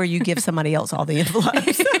 But that's where you give somebody else all the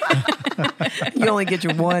envelopes. You only get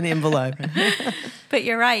your one envelope. But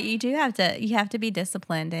you're right. You have to be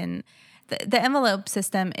disciplined, and the envelope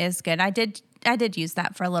system is good. I did use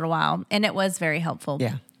that for a little while, and it was very helpful.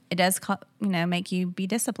 Yeah. It does, make you be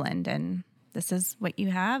disciplined, and this is what you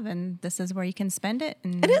have, and this is where you can spend it.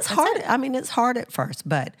 And It's that's hard. it. I mean, it's hard at first,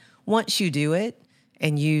 but once you do it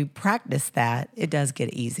and you practice that, it does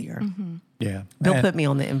get easier. Mm-hmm. Yeah. Bill And put me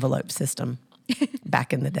on the envelope system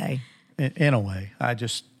back in the day. in a way, I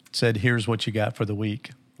just said, here's what you got for the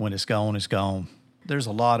week. When it's gone, it's gone. There's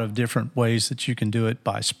a lot of different ways that you can do it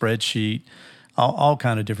by spreadsheet, all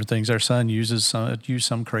kind of different things. Our son used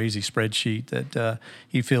some crazy spreadsheet that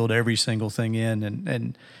he filled every single thing in,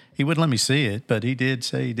 and he wouldn't let me see it, but he did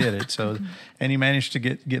say he did it. So, and he managed to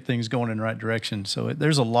get things going in the right direction. So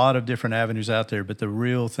there's a lot of different avenues out there, but the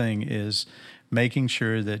real thing is making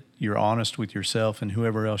sure that you're honest with yourself and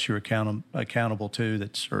whoever else you're accountable to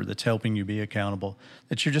that's helping you be accountable,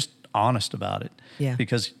 that you're just honest about it. Yeah.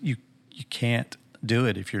 Because you can't do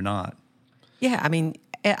it if you're not. Yeah, I mean,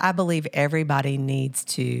 I believe everybody needs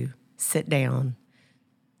to sit down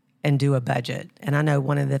and do a budget. And I know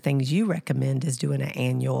one of the things you recommend is doing an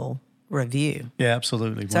annual review. Yeah,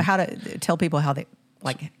 absolutely. So how to tell people how to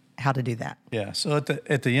do that? Yeah. So at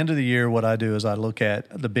the end of the year, what I do is I look at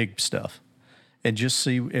the big stuff and just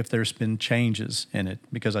see if there's been changes in it,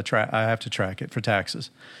 because I have to track it for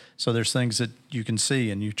taxes. So there's things that you can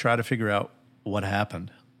see and you try to figure out what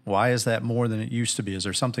happened. Why is that more than it used to be? Is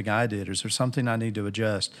there something I did? Is there something I need to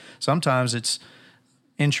adjust? Sometimes it's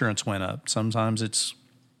insurance went up. Sometimes it's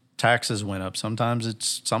taxes went up. Sometimes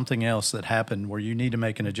it's something else that happened where you need to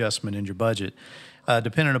make an adjustment in your budget.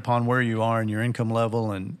 Depending upon where you are in your income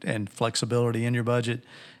level and flexibility in your budget,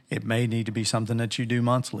 it may need to be something that you do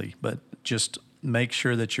monthly, but just make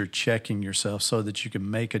sure that you're checking yourself so that you can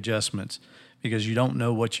make adjustments, because you don't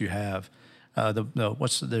know what you have.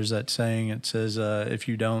 There's that saying, it says, if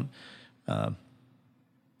you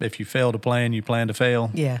fail to plan, you plan to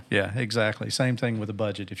fail. Yeah. Yeah, exactly. Same thing with a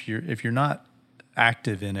budget. If you're not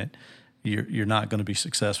active in it, you're not going to be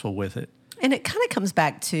successful with it. And it kind of comes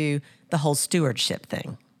back to the whole stewardship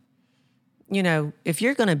thing. You know, if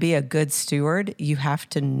you're going to be a good steward, you have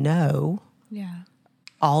to know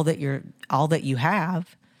all that you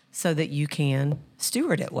have so that you can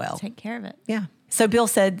steward it well. Take care of it. Yeah. So Bill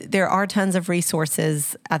said there are tons of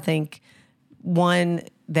resources. I think one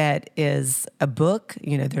that is a book,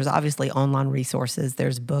 there's obviously online resources,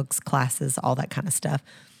 there's books, classes, all that kind of stuff.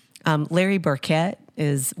 Larry Burkett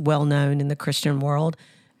is well known in the Christian world.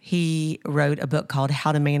 He wrote a book called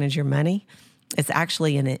How to Manage Your Money. It's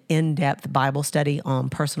actually an in-depth Bible study on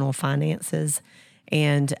personal finances.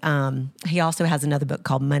 And he also has another book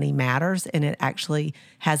called Money Matters, and it actually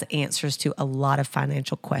has answers to a lot of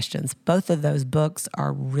financial questions. Both of those books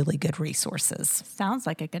are really good resources. Sounds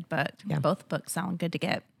like a good book. Yeah. Both books sound good to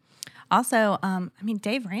get. Also,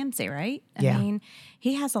 Dave Ramsey, right? Yeah.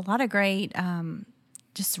 He has a lot of great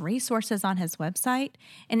just resources on his website.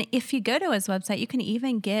 And if you go to his website, you can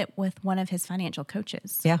even get with one of his financial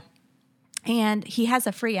coaches. Yeah. And he has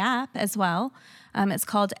a free app as well. It's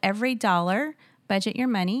called Every Dollar Budget Your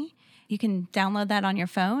Money. You can download that on your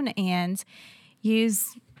phone and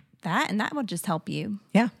use that, and that will just help you.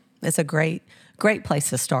 Yeah. It's a great place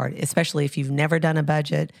to start, especially if you've never done a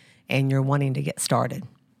budget and you're wanting to get started.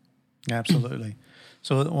 Absolutely.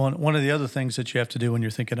 So one of the other things that you have to do when you're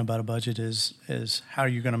thinking about a budget is how are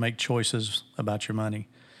you going to make choices about your money?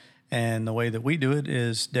 And the way that we do it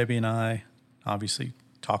is Debbie and I obviously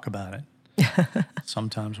talk about it.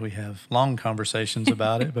 Sometimes we have long conversations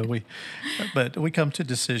about it, but we come to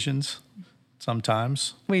decisions.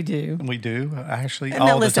 Sometimes We do. we do. Actually,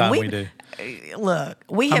 Now, all listen, the time we do. Look,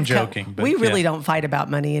 I'm joking, but we really yeah. don't fight about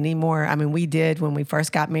money anymore. I mean, we did when we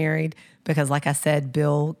first got married because, like I said,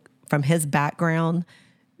 Bill, from his background,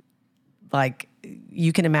 like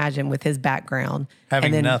you can imagine with his background. Having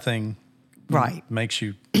and then, nothing Right. makes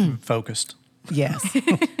you focused. Yes.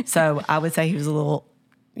 So I would say he was a little,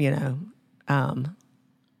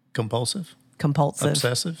 Compulsive, compulsive,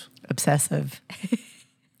 obsessive, obsessive.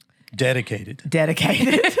 Dedicated.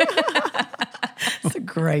 Dedicated. It's a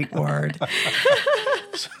great word.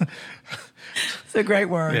 It's a great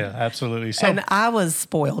word. Yeah, absolutely. So, And I was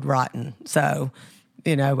spoiled rotten. So,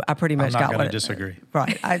 I pretty much I'm not got going what to disagree.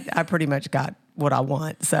 Right. I pretty much got what I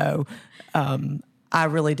want. So I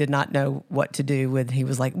really did not know what to do when he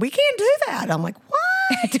was like, we can't do that. I'm like,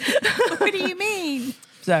 what? What do you mean?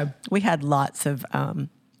 So we had lots of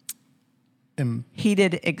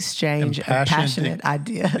heated exchange of passionate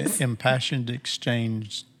ideas. Impassioned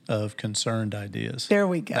exchange of concerned ideas. There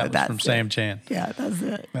we go. That was from Sam Chan. Yeah, that's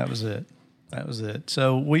it. That was it.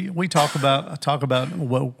 So we talk about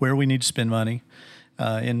where we need to spend money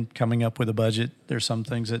in coming up with a budget. There's some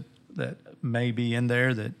things that may be in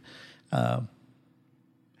there that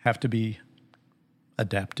have to be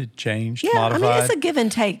adapted, changed, modified. I mean, it's a give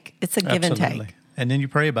and take. It's a give and take. And then you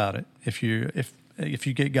pray about it. If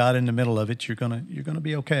you get God in the middle of it, you're gonna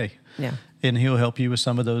be okay. Yeah. And He'll help you with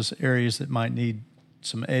some of those areas that might need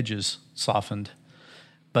some edges softened.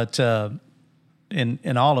 But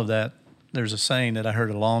in all of that, there's a saying that I heard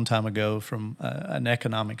a long time ago from an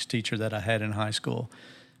economics teacher that I had in high school.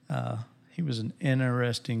 He was an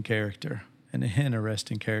interesting character.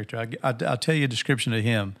 I'll tell you a description of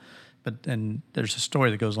him, and there's a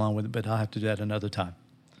story that goes along with it, but I'll have to do that another time.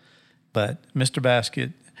 But Mr.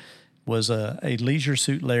 Basket was a leisure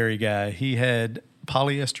suit Larry guy. He had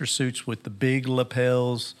polyester suits with the big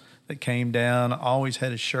lapels that came down, always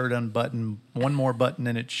had his shirt unbuttoned, one more button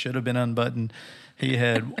than it should have been unbuttoned. He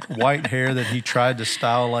had white hair that he tried to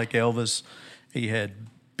style like Elvis. He had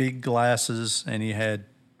big glasses, and he had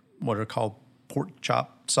what are called pork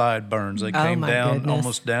chop sideburns. They came down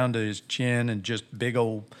almost down to his chin and just big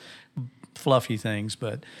old fluffy things.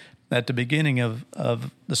 But at the beginning of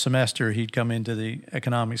the semester, he'd come into the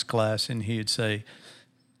economics class and he'd say,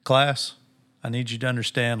 "Class, I need you to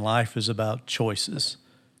understand life is about choices."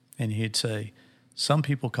 And he'd say, "Some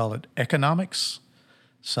people call it economics.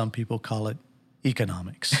 Some people call it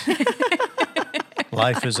economics."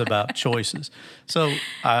 Life is about choices. So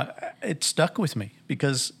it stuck with me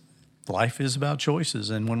because life is about choices.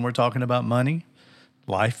 And when we're talking about money,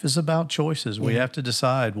 life is about choices. We have to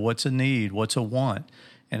decide what's a need, what's a want.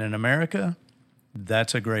 And in America,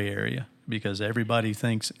 that's a gray area because everybody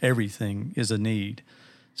thinks everything is a need.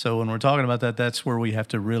 So when we're talking about that, that's where we have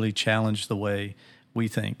to really challenge the way we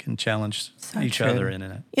think and challenge each other in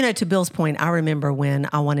it. To Bill's point, I remember when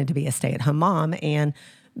I wanted to be a stay-at-home mom, and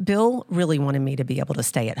Bill really wanted me to be able to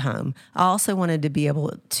stay at home. I also wanted to be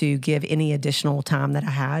able to give any additional time that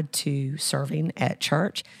I had to serving at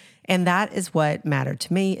church. And that is what mattered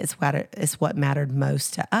to me. It's what mattered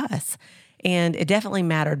most to us. And it definitely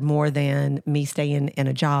mattered more than me staying in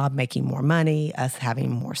a job, making more money, us having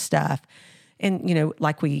more stuff. And,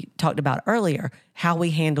 like we talked about earlier, how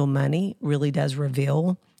we handle money really does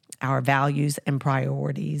reveal our values and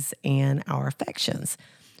priorities and our affections.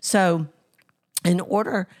 So in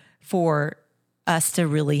order for us to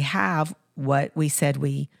really have what we said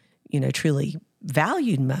we, truly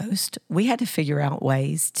valued most, we had to figure out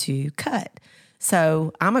ways to cut.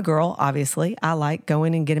 So I'm a girl, obviously. I like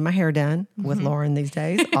going and getting my hair done with Lauren these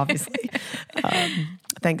days, obviously.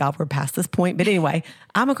 Thank God we're past this point. But anyway,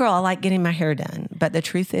 I'm a girl. I like getting my hair done. But the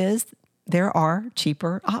truth is, there are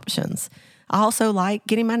cheaper options. I also like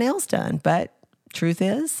getting my nails done. But truth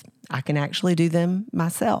is, I can actually do them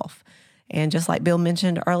myself. And just like Bill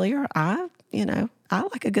mentioned earlier, I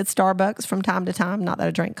like a good Starbucks from time to time. Not that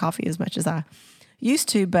I drink coffee as much as I used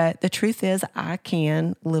to, but the truth is I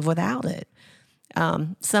can live without it.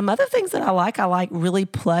 Some other things that I like really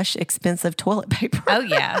plush, expensive toilet paper. Oh,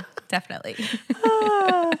 yeah, definitely.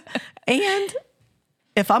 And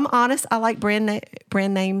if I'm honest, I like brand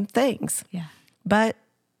name things. Yeah. But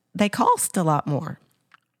they cost a lot more.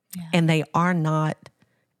 Yeah. And they are not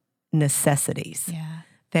necessities. Yeah.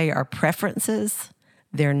 They are preferences.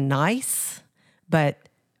 They're nice, but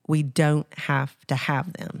we don't have to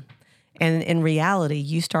have them. And in reality,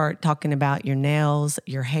 you start talking about your nails,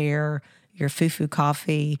 your hair, your foo-foo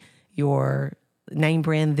coffee, your name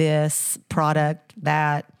brand this, product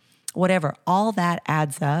that, whatever. All that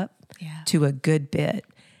adds up to a good bit.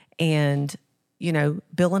 And,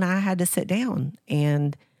 Bill and I had to sit down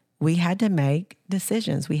and we had to make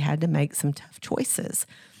decisions. We had to make some tough choices.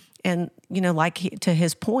 And, to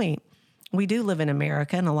his point, we do live in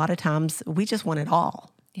America, and a lot of times we just want it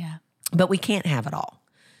all. Yeah. But we can't have it all.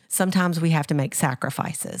 Sometimes we have to make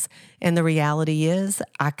sacrifices. And the reality is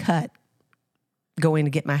I cut going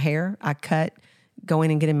to get my hair. I cut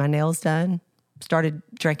going and getting my nails done. started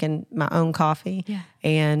drinking my own coffee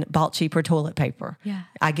and bought cheaper toilet paper. Yeah.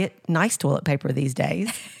 I get nice toilet paper these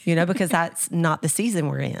days, because that's not the season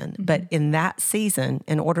we're in. But in that season,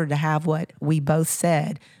 in order to have what we both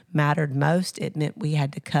said mattered most, it meant we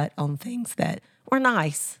had to cut on things that were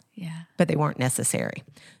nice. Yeah. But they weren't necessary.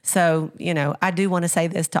 So, I do want to say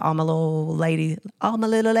this to all my little ladies, all my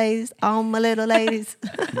little ladies.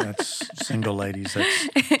 That's single ladies. That's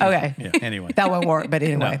Okay. yeah. Anyway, That won't work. But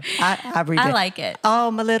anyway, I read it. I like it.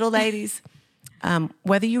 All my little ladies,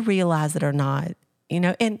 whether you realize it or not,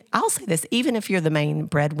 and I'll say this, even if you're the main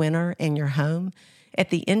breadwinner in your home, at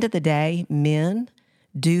the end of the day, men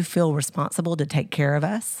do feel responsible to take care of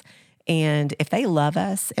us. And if they love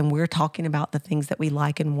us and we're talking about the things that we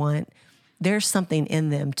like and want, there's something in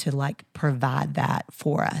them to provide that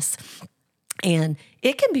for us. And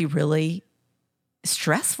it can be really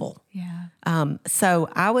stressful. Yeah. So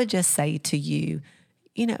I would just say to you,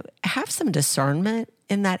 have some discernment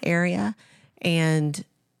in that area and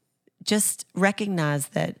just recognize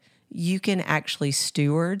that you can actually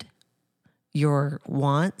steward your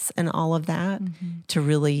wants and all of that to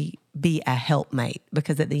really be a helpmate,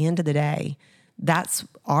 because at the end of the day, that's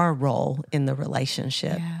our role in the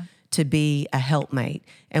relationship, to be a helpmate.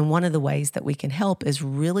 And one of the ways that we can help is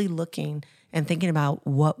really looking and thinking about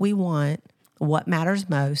what we want, what matters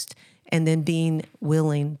most, and then being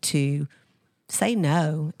willing to say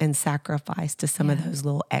no and sacrifice to some of those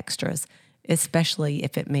little extras, especially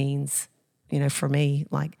if it means, for me,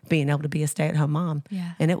 being able to be a stay-at-home mom.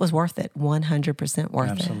 Yeah. And it was worth it, 100% worth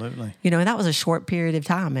absolutely. it. And that was a short period of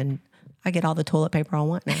time, and I get all the toilet paper I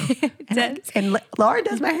want now. and Laura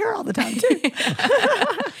does my hair all the time, too.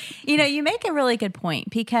 You make a really good point,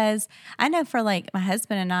 because I know for my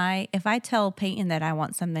husband and I, if I tell Peyton that I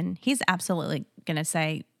want something, he's absolutely going to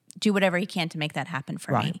say, do whatever he can to make that happen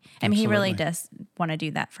for me. I mean, he really does want to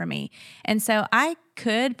do that for me. And so I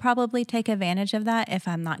could probably take advantage of that if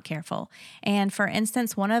I'm not careful. And for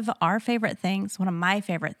instance, one of my favorite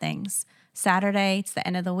things, Saturday, it's the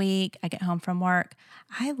end of the week, I get home from work,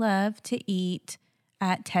 I love to eat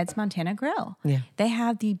at Ted's Montana Grill. Yeah. They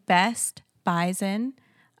have the best bison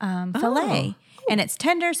filet. And it's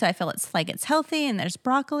tender, so I feel it's healthy, and there's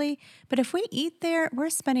broccoli. But if we eat there, we're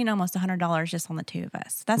spending almost $100 just on the two of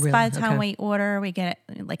us. That's Really? by the time Okay. we order, we get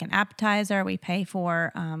an appetizer, we pay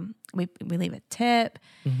for, we leave a tip.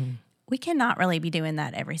 We cannot really be doing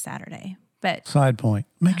that every Saturday. But Side point: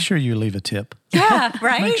 make sure you leave a tip. yeah,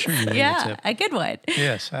 right? Make sure you leave a tip. a good one.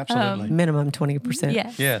 Yes, absolutely. Minimum 20%.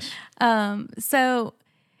 Yes. Yes. So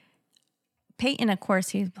Peyton, of course,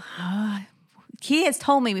 he has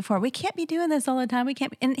told me before, we can't be doing this all the time. We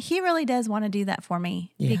can't, and he really does want to do that for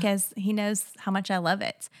me because he knows how much I love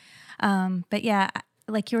it. But yeah,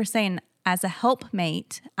 like you were saying, as a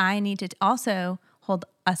helpmate, I need to also hold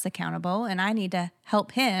us accountable, and I need to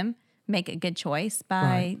help him make a good choice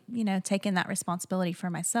by, taking that responsibility for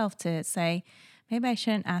myself to say, maybe I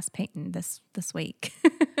shouldn't ask Peyton this week.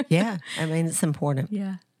 Yeah. I mean, it's important.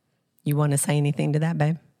 Yeah. You want to say anything to that,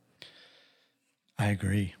 babe? I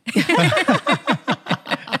agree.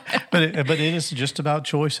 But it is just about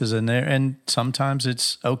choices in there, and sometimes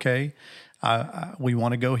it's okay. We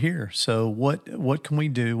want to go here, so what can we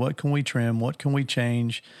do? What can we trim? What can we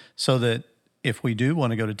change so that if we do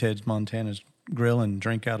want to go to Ted's Montana's Grill and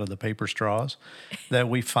drink out of the paper straws, that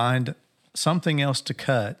we find something else to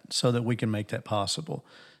cut so that we can make that possible.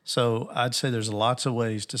 So I'd say there's lots of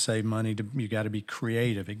ways to save money. You got to be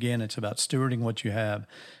creative. Again, it's about stewarding what you have,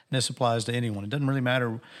 and this applies to anyone. It doesn't really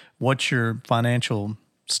matter what your financial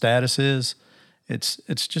status is. It's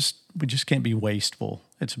just, we just can't be wasteful.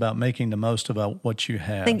 It's about making the most about what you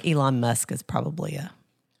have. I think Elon Musk is probably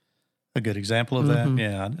A good example of that.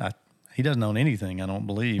 Yeah, he doesn't own anything. I don't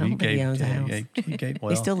believe. I don't think he owns a house. He gave well.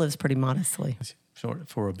 he still lives pretty modestly.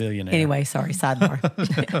 For a billionaire. Anyway, sorry,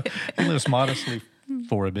 sidebar. He lives modestly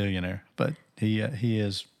for a billionaire, but he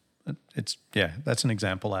is. That's an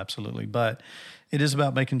example, absolutely. But it is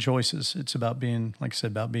about making choices. It's about being, like I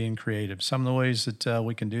said, about being creative. Some of the ways that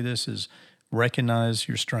we can do this is recognize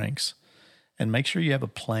your strengths and make sure you have a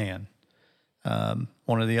plan.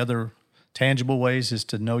 One of the other tangible ways is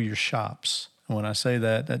to know your shops. When I say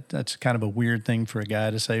that's kind of a weird thing for a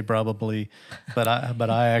guy to say, probably, but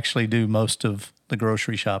I actually do most of the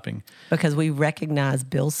grocery shopping Because we recognize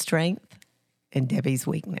Bill's strength and Debbie's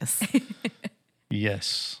weakness.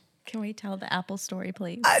 Yes. Can we tell the Apple story,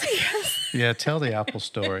 please? Yeah, tell the Apple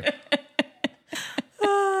story.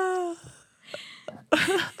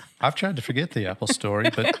 I've tried to forget the Apple story,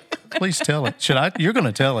 but please tell it. Should I? You're going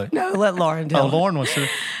to tell it. No, let Lauren tell it. Lauren wants to.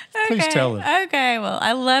 Please tell it. Okay, well,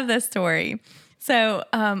 I love this story. So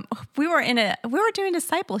we were doing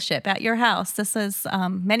discipleship at your house. This was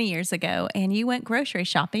many years ago, and you went grocery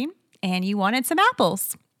shopping and you wanted some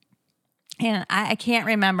apples. And I can't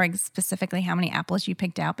remember specifically how many apples you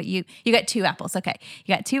picked out, but you got 2 apples. Okay,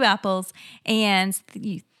 you got 2 apples, and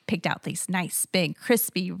you picked out these nice, big,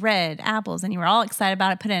 crispy, red apples, and you were all excited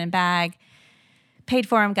about it, put it in a bag, paid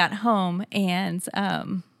for them, got home, and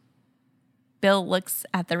Bill looks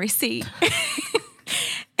at the receipt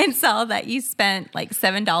and saw that you spent like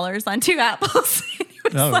 $7 on 2 apples.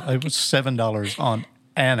 It was $7 on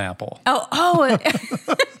an apple. Oh.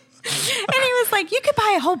 And he was like, you could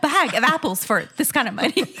buy a whole bag of apples for this kind of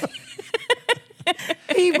money.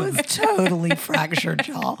 He was totally fractured,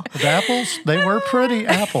 y'all. The apples, they were pretty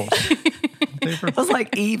apples. It was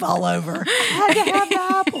like Eve all over. I had to have the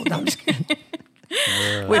apple. No, I'm just kidding. We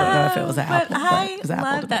don't know if it was an apple. I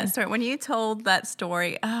love that story. When you told that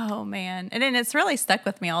story, oh, man. And then it's really stuck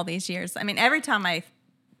with me all these years. I mean, every time I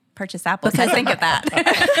purchase apples, I think of that.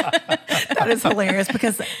 That is hilarious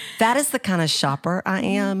because that is the kind of shopper I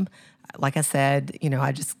am. Like I said,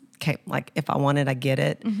 I just can't, like, if I want it, I get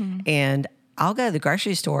it. Mm-hmm. And I'll go to the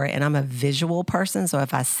grocery store, and I'm a visual person. So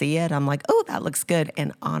if I see it, I'm like, oh, that looks good.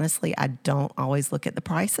 And honestly, I don't always look at the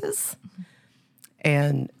prices. Mm-hmm.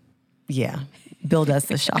 And yeah, Bill does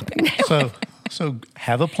the shopping. So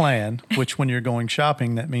have a plan, which when you're going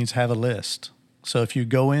shopping, that means have a list. So if you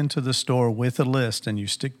go into the store with a list and you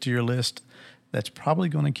stick to your list, that's probably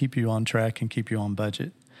going to keep you on track and keep you on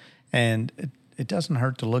budget. And it doesn't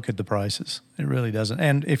hurt to look at the prices. It really doesn't.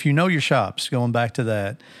 And if you know your shops, going back to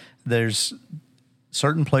that, there's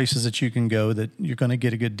certain places that you can go that you're going to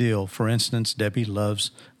get a good deal. For instance, Debbie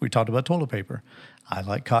we talked about toilet paper. I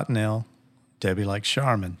like Cottonelle. Debbie likes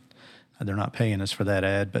Charmin. They're not paying us for that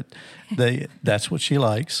ad, but that's what she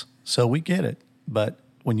likes. So we get it. But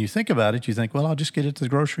when you think about it, you think, well, I'll just get it at the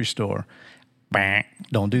grocery store. Bah,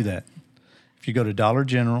 don't do that. If you go to Dollar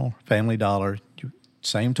General, Family Dollar,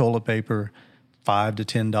 same toilet paper, $5 to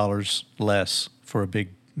 $10 less for a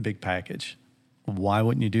big package. Why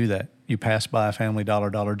wouldn't you do that? You pass by a Family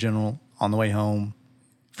Dollar, Dollar General on the way home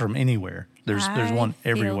from anywhere. There's one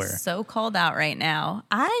everywhere. I feel so called out right now.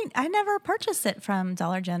 I never purchased it from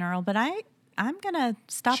Dollar General, but I'm gonna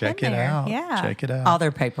stop Check in it there. out. Yeah, check it out. All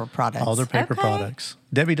their paper products. All their paper products.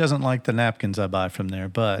 Debbie doesn't like the napkins I buy from there,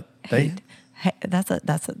 but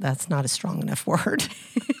that's not a strong enough word.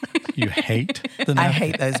 You hate the napkins? I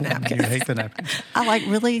hate those napkins. You hate the napkins. I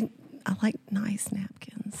like nice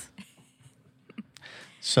napkins.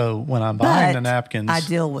 So when I'm buying the napkins, I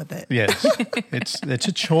deal with it. Yes, it's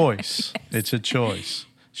a choice. It's a choice.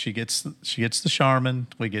 She gets the Charmin.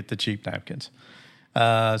 We get the cheap napkins.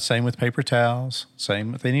 Same with paper towels.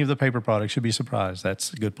 Same with any of the paper products. You'd be surprised.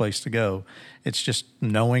 That's a good place to go. It's just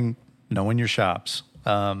knowing your shops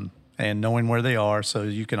and knowing where they are, so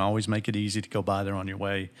you can always make it easy to go by there on your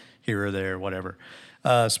way here or there, whatever.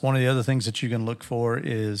 So one of the other things that you can look for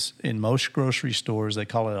is in most grocery stores they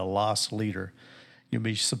call it a loss leader. You'll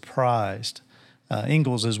be surprised.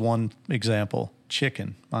 Ingles is one example.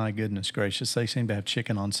 Chicken, my goodness gracious, they seem to have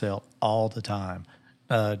chicken on sale all the time.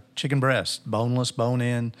 Chicken breast, boneless,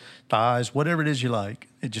 bone-in, thighs, whatever it is you like.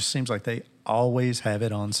 It just seems like they always have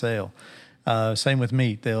it on sale. Same with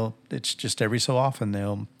meat. It's just every so often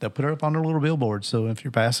they'll put it up on their little billboard. So if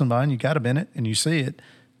you're passing by and you got a minute and you see it,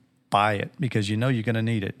 buy it because you know you're going to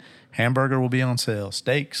need it. Hamburger will be on sale.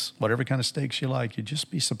 Steaks, whatever kind of steaks you like, you'd just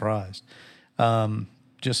be surprised.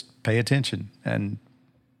 Just pay attention and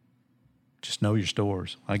just know your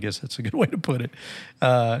stores. I guess that's a good way to put it.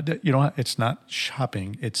 It's not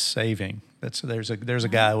shopping; it's saving. There's a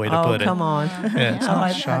guy way to put it. Oh, come on! Yeah, it's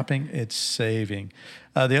not shopping; it's saving.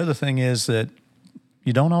 The other thing is that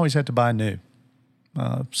you don't always have to buy new.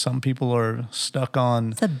 Some people are stuck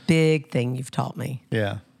on. It's a big thing you've taught me.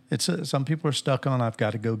 Yeah, some people are stuck on. I've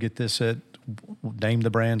got to go get this at name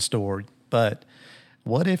the brand store, but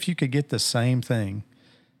what if you could get the same thing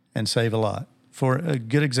and save a lot? For a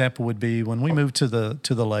good example would be when we moved to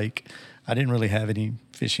the lake, I didn't really have any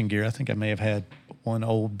fishing gear. I think I may have had one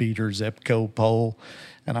old beater Zepco pole,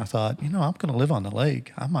 and I thought, I'm going to live on the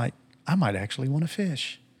lake. I might actually want to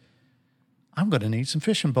fish. I'm going to need some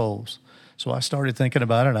fishing poles. So I started thinking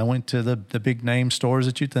about it. I went to the big name stores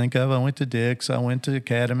that you think of. I went to Dick's. I went to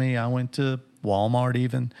Academy. I went to Walmart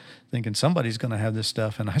even, thinking somebody's going to have this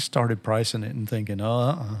stuff. And I started pricing it and thinking,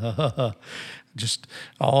 just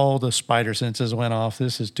all the spider senses went off.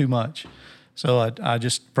 This is too much. So I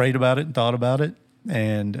just prayed about it and thought about it.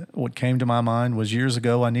 And what came to my mind was years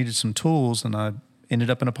ago I needed some tools, and I ended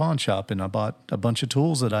up in a pawn shop, and I bought a bunch of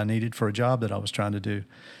tools that I needed for a job that I was trying to do.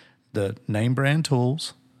 The name brand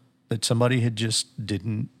tools that somebody had just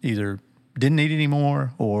didn't either didn't need any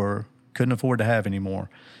more or couldn't afford to have any more.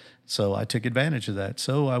 So I took advantage of that.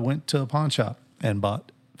 So I went to a pawn shop and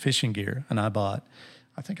bought fishing gear. And I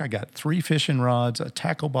think I got 3 fishing rods, a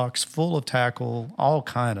tackle box full of tackle, all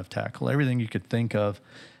kind of tackle, everything you could think of,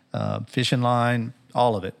 fishing line,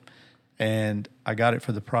 all of it. And I got it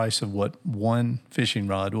for the price of what one fishing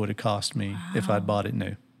rod would have cost me if I'd bought it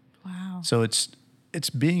new. Wow. So it's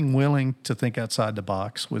being willing to think outside the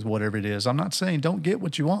box with whatever it is. I'm not saying don't get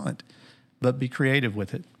what you want, but be creative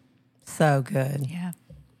with it. So good. Yeah.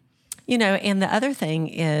 And the other thing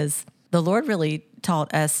is the Lord really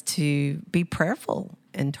taught us to be prayerful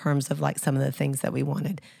in terms of like some of the things that we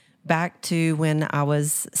wanted. Back to when I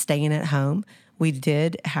was staying at home, we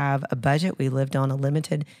did have a budget. We lived on a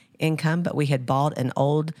limited income, but we had bought an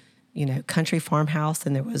old, country farmhouse,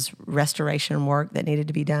 and there was restoration work that needed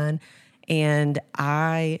to be done. And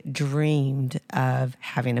I dreamed of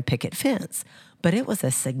having a picket fence, but it was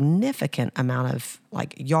a significant amount of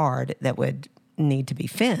like yard that would need to be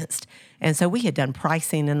fenced. And so we had done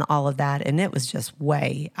pricing and all of that, and it was just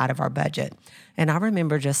way out of our budget. And I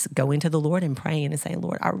remember just going to the Lord and praying and saying,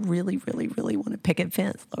 Lord, I really, really, really want a picket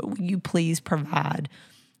fence. Lord, will you please provide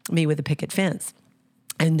me with a picket fence?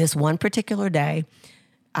 And this one particular day,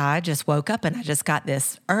 I just woke up and I just got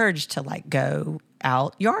this urge to like go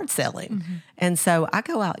out yard selling. Mm-hmm. And so I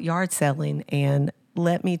go out yard selling, and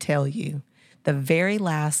let me tell you, the very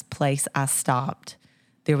last place I stopped,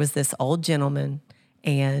 there was this old gentleman,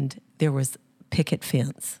 and there was picket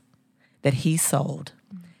fence that he sold.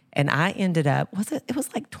 And I ended up, it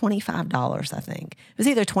was like $25, I think. It was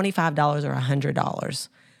either $25 or $100.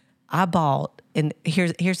 I bought, and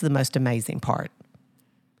here's the most amazing part.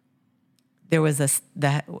 There was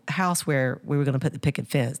the house where we were going to put the picket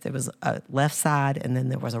fence. There was a left side, and then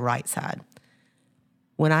there was a right side.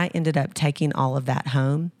 When I ended up taking all of that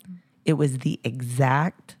home, it was the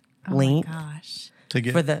exact length. Oh my gosh. To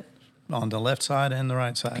get for the on the left side and the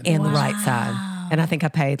right side. And the right side. And I think I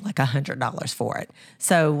paid like $100 for it.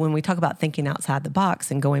 So when we talk about thinking outside the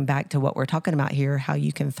box and going back to what we're talking about here, how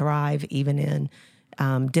you can thrive even in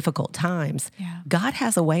difficult times, God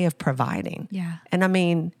has a way of providing. Yeah. And I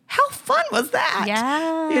mean, how fun was that?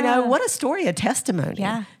 Yeah. What a story, a testimony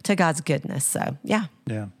to God's goodness. So, yeah.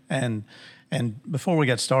 Yeah. And before we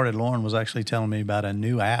got started, Lauren was actually telling me about a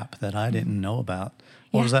new app that I didn't know about.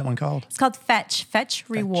 What was that one called? It's called Fetch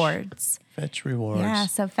Rewards. Fetch Rewards. Yeah,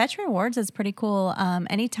 so Fetch Rewards is pretty cool.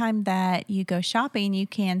 Anytime that you go shopping, you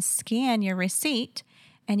can scan your receipt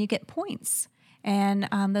and you get points. And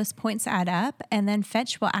those points add up. And then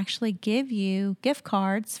Fetch will actually give you gift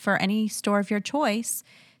cards for any store of your choice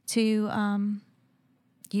to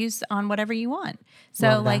use on whatever you want.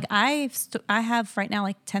 So like I have right now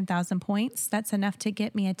like 10,000 points. That's enough to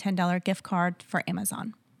get me a $10 gift card for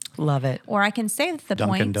Amazon. Love it. Or I can save the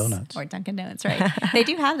Dunkin' points. Donuts. Or Dunkin' Donuts, right. They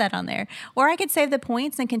do have that on there. Or I could save the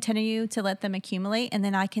points and continue to let them accumulate, and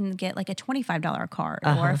then I can get like a $25 card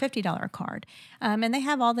or a $50 card. And they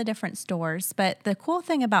have all the different stores. But the cool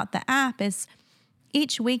thing about the app is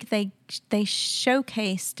each week they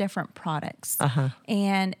showcase different products.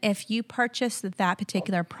 And if you purchase that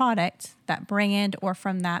particular product, that brand, or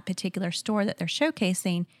from that particular store that they're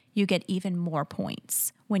showcasing, you get even more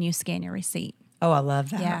points when you scan your receipt. Oh, I love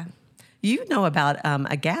that. Yeah. You know about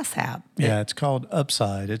a gas app. Yeah, it's called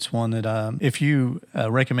Upside. It's one that if you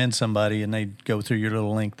recommend somebody and they go through your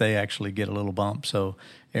little link, they actually get a little bump. So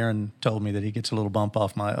Aaron told me that he gets a little bump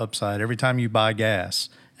off my Upside. Every time you buy gas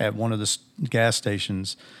at one of the gas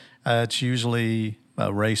stations, it's usually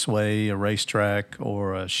a Raceway, a racetrack,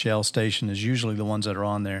 or a Shell station is usually the ones that are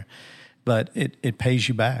on there. But it pays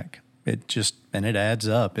you back. It adds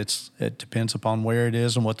up. It depends upon where it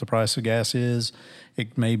is and what the price of gas is.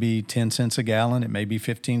 It may be 10 cents a gallon. It may be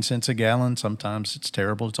 15 cents a gallon. Sometimes it's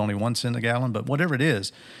terrible. It's only 1 cent a gallon. But whatever it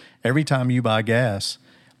is, every time you buy gas,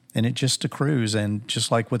 and it just accrues. And just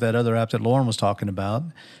like with that other app that Lauren was talking about,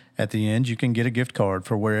 at the end you can get a gift card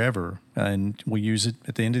for wherever. And we use it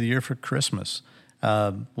at the end of the year for Christmas.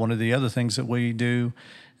 One of the other things that we do,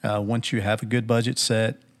 once you have a good budget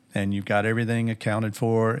set, and you've got everything accounted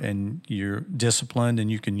for and you're disciplined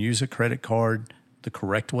and you can use a credit card the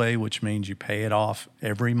correct way, which means you pay it off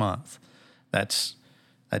every month. That's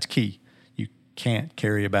key. You can't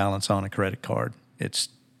carry a balance on a credit card. It's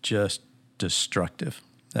just destructive.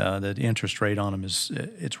 The interest rate on them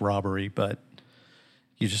it's robbery, but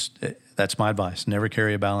that's my advice. Never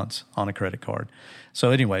carry a balance on a credit card.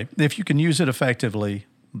 So anyway, if you can use it effectively,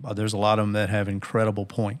 there's a lot of them that have incredible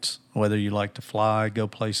points, whether you like to fly, go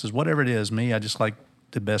places, whatever it is. Me, I just like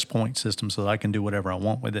the best point system so that I can do whatever I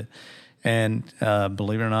want with it. And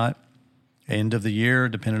believe it or not, End of the year,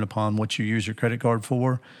 depending upon what you use your credit card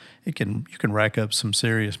for, you can rack up some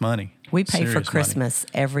serious money. We pay Serious for money. Christmas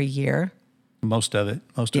every year. Most of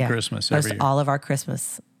Christmas every year. All of our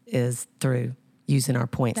Christmas is through using our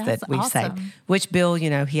points That's that we've saved. awesome. Which Bill,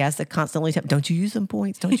 he has to constantly tell, don't you use them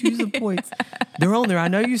points? Don't you use them points? They're on there. I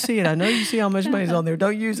know you see it. I know you see how much money's on there.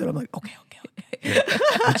 Don't use it. I'm like, okay.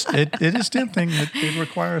 It is tempting. It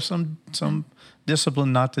requires some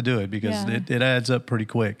discipline not to do it because it adds up pretty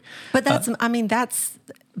quick. But that's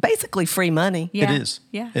basically free money. Yeah. It is.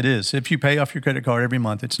 Yeah. It is. If you pay off your credit card every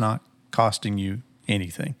month, it's not costing you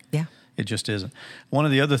anything. Yeah. It just isn't. One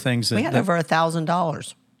of the other things that We had over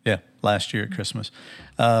 $1,000. Yeah, last year at Christmas.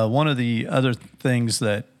 One of the other things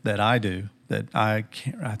that I do that I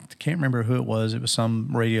can't remember who it was. It was some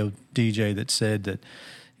radio DJ that said that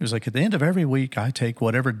it was like at the end of every week I take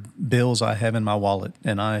whatever bills I have in my wallet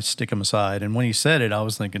and I stick them aside. And when he said it, I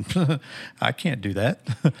was thinking, I can't do that.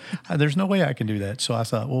 There's no way I can do that. So I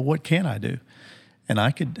thought, well, what can I do? And I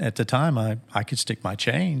could, at the time, I could stick my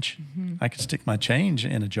change. Mm-hmm. I could stick my change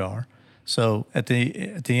in a jar. So at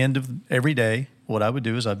the end of every day, what I would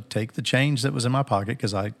do is I'd take the change that was in my pocket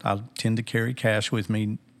because I tend to carry cash with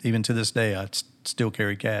me. Even to this day, I still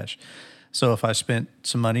carry cash. So if I spent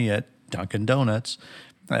some money at Dunkin' Donuts,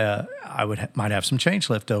 I might have some change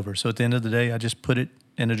left over. So at the end of the day, I just put it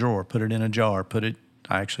in a drawer, put it in a jar,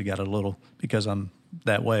 I actually got a little, because I'm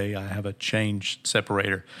that way, I have a change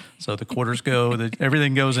separator. So the quarters go,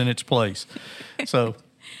 everything goes in its place. So,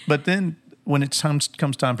 but then when it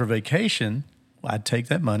comes time for vacation, I'd take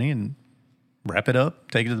that money and wrap it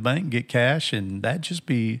up, take it to the bank, get cash, and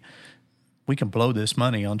we can blow this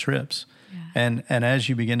money on trips. Yeah. And as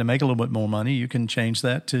you begin to make a little bit more money, you can change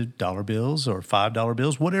that to dollar bills or $5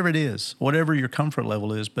 bills, whatever it is, whatever your comfort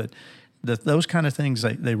level is. But those kind of things,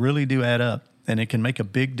 they really do add up, and it can make a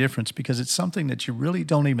big difference because it's something that you really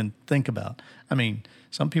don't even think about. I mean,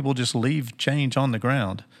 some people just leave change on the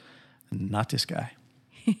ground. Not this guy.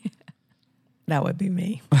 That would be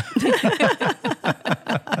me.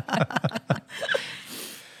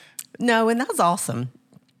 No, and that's awesome.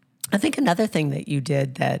 I think another thing that you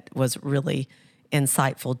did that was really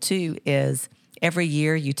insightful too is every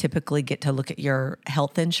year you typically get to look at your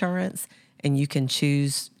health insurance and you can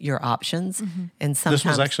choose your options. Mm-hmm. And sometimes this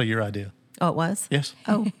was actually your idea. Oh, it was? Yes.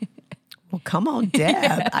 Oh, well, come on,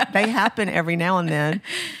 Deb. They happen every now and then.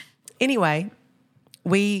 Anyway,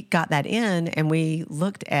 we got that in and we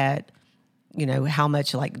looked at, how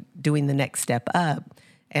much like doing the next step up.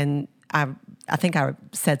 And I think I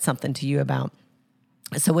said something to you about,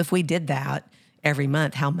 so if we did that every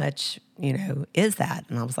month, how much, is that?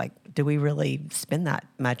 And I was like, do we really spend that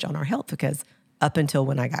much on our health? Because up until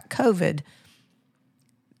when I got COVID,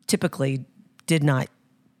 typically did not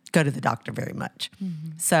go to the doctor very much.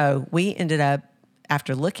 Mm-hmm. So we ended up,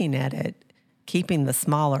 after looking at it, keeping the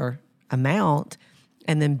smaller amount,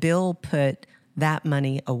 and then Bill put that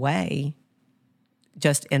money away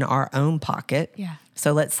just in our own pocket. Yeah.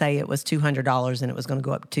 So let's say it was $200 and it was going to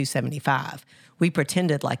go up to $275. We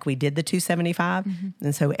pretended like we did the $275. Mm-hmm.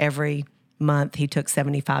 And so every month he took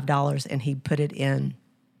 $75 and he put it in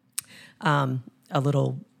a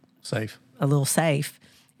little safe.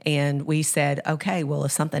 And we said, okay, well,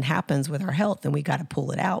 if something happens with our health and we got to pull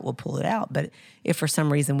it out, we'll pull it out. But if for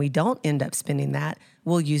some reason we don't end up spending that,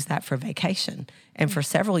 we'll use that for vacation. And for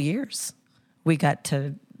several years, we got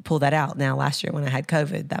to pull that out. Now, last year when I had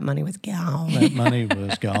COVID, that money was gone. That money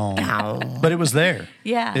was gone. But it was there.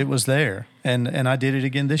 Yeah. It was there. And I did it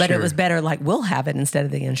again this year. But it was better, like we'll have it instead of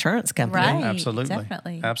the insurance company. Right. Absolutely.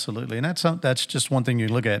 Definitely. Absolutely. And that's just one thing you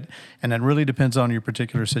look at. And that really depends on your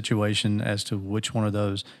particular situation as to which one of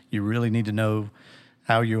those. You really need to know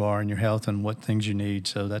how you are in your health and what things you need.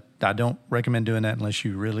 So that I don't recommend doing that unless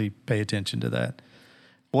you really pay attention to that.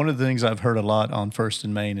 One of the things I've heard a lot on First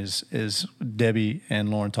and Main is Debbie and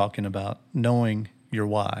Lauren talking about knowing your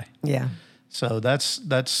why. Yeah. So that's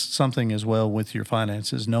something as well with your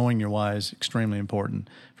finances. Knowing your why is extremely important.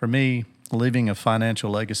 For me, leaving a financial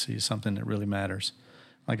legacy is something that really matters.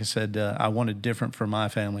 Like I said, I wanted different for my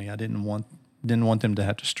family. I didn't want them to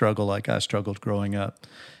have to struggle like I struggled growing up.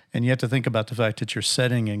 And you have to think about the fact that you're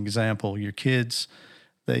setting an example. Your kids,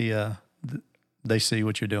 they see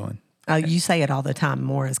what you're doing. You say it all the time,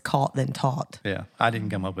 more is caught than taught. Yeah, I didn't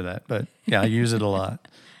come up with that, but yeah, I use it a lot.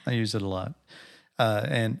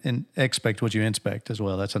 And expect what you inspect as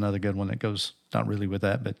well. That's another good one that goes not really with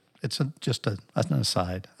that, but it's just an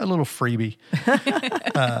aside, a little freebie.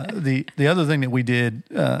 The other thing that we did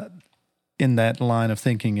in that line of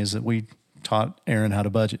thinking is that we taught Aaron how to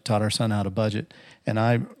budget, taught our son how to budget, and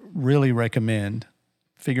I really recommend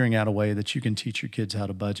figuring out a way that you can teach your kids how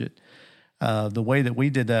to budget. The way that we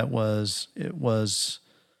did that was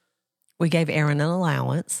We gave Aaron an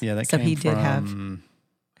allowance. yeah, that so came he did have from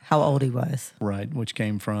how old he was. right, which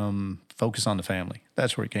came from Focus on the Family.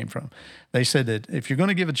 That's where it came from. They said that if you're going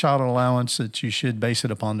to give a child an allowance, that you should base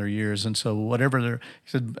it upon their years. And so he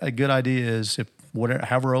said a good idea is if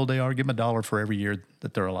however old they are, give them $1 for every year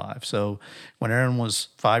that they're alive. So when Aaron was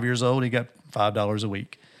 5 years old, he got $5 a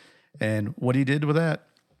week. And what he did with that,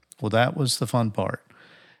 well, that was the fun part.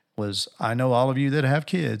 Was I know all of you that have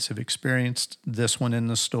kids have experienced this one in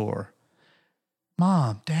the store.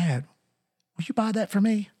 Mom, Dad, will you buy that for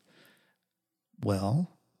me? Well,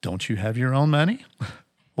 don't you have your own money?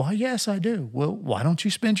 Why, yes, I do. Well, why don't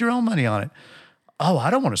you spend your own money on it? Oh, I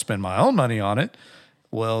don't want to spend my own money on it.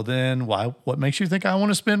 Well, then what makes you think I want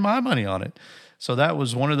to spend my money on it? So that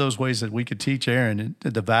was one of those ways that we could teach Aaron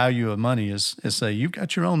the value of money is say, you've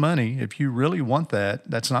got your own money. If you really want that,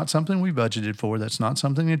 that's not something we budgeted for. That's not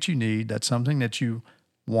something that you need. That's something that you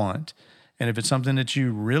want. And if it's something that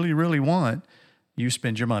you really, really want, you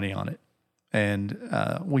spend your money on it. And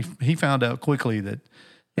he found out quickly that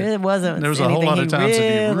it wasn't. There was a whole lot of times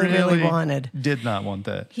that he really wanted. Did not want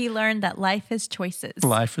that. He learned that life is choices.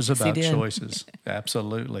 Life is about choices.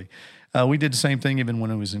 Absolutely. We did the same thing even when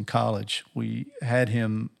he was in college. We had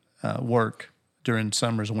him work during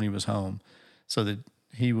summers when he was home so that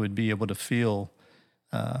he would be able to feel,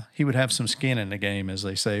 he would have some skin in the game, as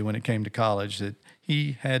they say, when it came to college, that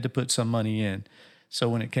he had to put some money in. So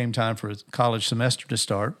when it came time for his college semester to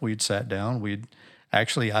start, we'd sat down. I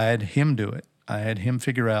had him do it. I had him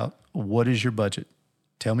figure out, what is your budget?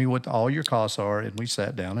 Tell me what all your costs are. And we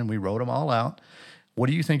sat down and we wrote them all out. What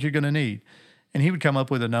do you think you're going to need? And he would come up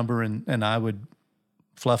with a number and I would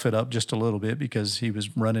fluff it up just a little bit because he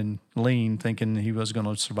was running lean, thinking he was going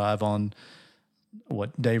to survive on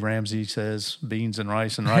what Dave Ramsey says, beans and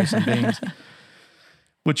rice and beans,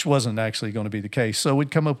 which wasn't actually going to be the case. So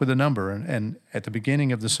we'd come up with a number. And at the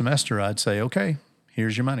beginning of the semester, I'd say, okay,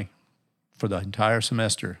 here's your money for the entire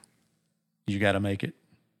semester. You got to make it.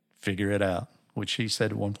 Figure it out, which he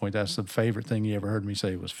said at one point, that's the favorite thing he ever heard me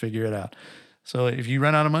say was figure it out. So if you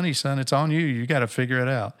run out of money, son, it's on you. You got to figure it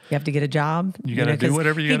out. You have to get a job. You got to do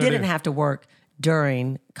whatever you got to do. He didn't have to work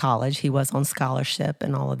during college. He was on scholarship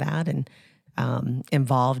and all of that and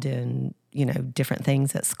involved in, different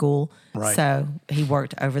things at school. Right. So he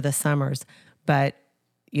worked over the summers. But,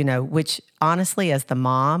 which honestly, as the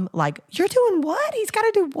mom, like, you're doing what? He's got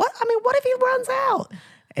to do what? I mean, what if he runs out?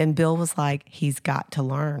 And Bill was like, he's got to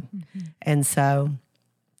learn. Mm-hmm. And so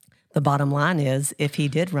the bottom line is, if he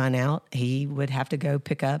did run out, he would have to go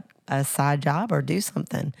pick up a side job or do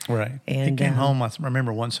something. Right. And he came home. I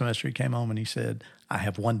remember one semester he came home and he said, I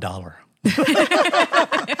have $1.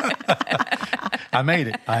 I made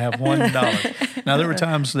it. I have $1. Now, there were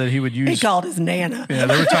times that he would use... He called his Nana. Yeah,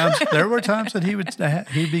 there were times that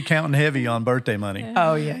he'd be counting heavy on birthday money.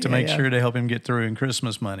 Oh, yeah. To make sure to help him get through in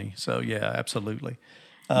Christmas money. So, yeah, absolutely.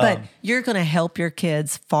 But you're going to help your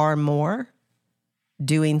kids far more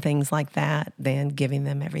doing things like that than giving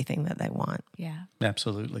them everything that they want. Yeah.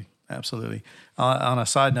 Absolutely. Absolutely. On a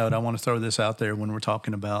side note, I want to throw this out there when we're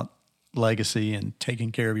talking about legacy and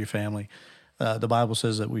taking care of your family. The Bible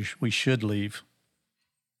says that we should leave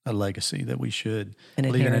a legacy, that we should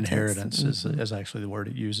leave an inheritance is actually the word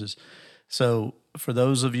it uses. So for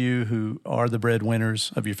those of you who are the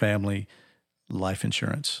breadwinners of your family, life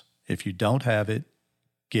insurance. If you don't have it,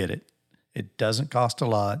 get it. It doesn't cost a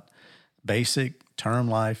lot. Basic term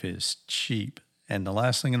life is cheap. And the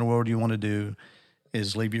last thing in the world you want to do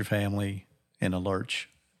is leave your family in a lurch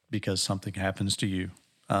because something happens to you.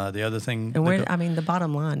 The other thing... And the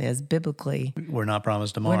bottom line is, biblically... We're not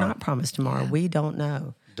promised tomorrow. We're not promised tomorrow. Yeah. We don't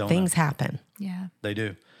know. Things happen. Yeah. They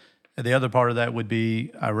do. And the other part of that would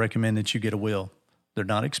be, I recommend that you get a will. They're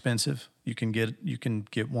not expensive. You can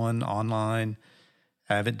get one online,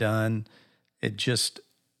 have it done. It just...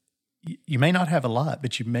 You may not have a lot,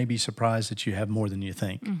 but you may be surprised that you have more than you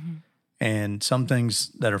think. Mm-hmm. And some things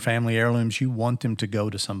that are family heirlooms, you want them to go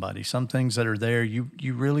to somebody. Some things that are there, you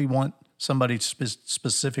really want somebody to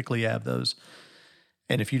specifically have those.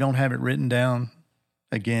 And if you don't have it written down,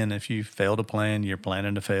 again, if you fail to plan, you're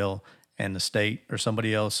planning to fail, and the state or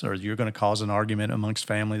somebody else, or you're going to cause an argument amongst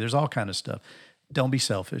family. There's all kind of stuff. Don't be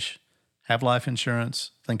selfish. Have life insurance.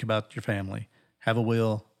 Think about your family. Have a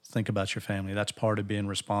will. Think about your family. That's part of being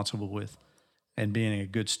responsible with, and being a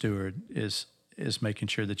good steward is making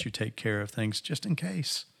sure that you take care of things just in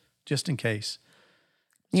case.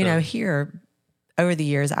 Here over the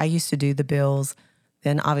years, I used to do the bills.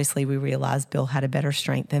 Then obviously we realized Bill had a better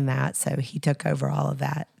strength than that. So he took over all of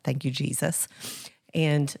that. Thank you, Jesus.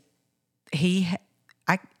 And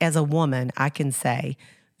as a woman, I can say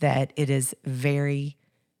that it is very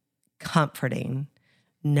comforting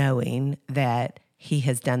knowing that he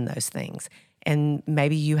has done those things. And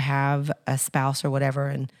maybe you have a spouse or whatever,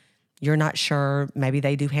 and you're not sure, maybe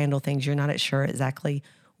they do handle things, you're not sure exactly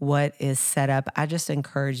what is set up. I just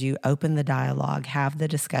encourage you, open the dialogue, have the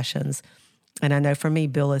discussions. And I know for me,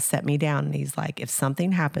 Bill has set me down and he's like, if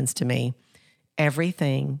something happens to me,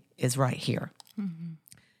 everything is right here. Mm-hmm.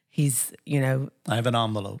 He's, I have an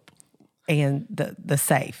envelope. And the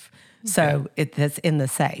safe. So that's in the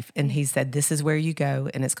safe. And he said, this is where you go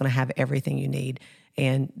and it's going to have everything you need.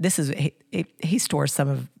 And this is, he stores some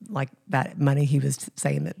of like that money he was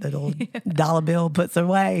saying that the little dollar bill puts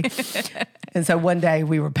away. And so one day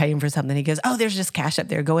we were paying for something. He goes, oh, there's just cash up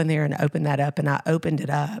there. Go in there and open that up. And I opened it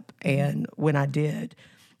up. And when I did,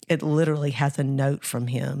 it literally has a note from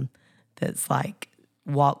him that's like,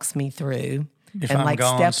 walks me through. If and I'm like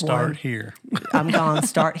gone, step start one, here. I'm gone,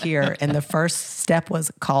 start here. And the first step was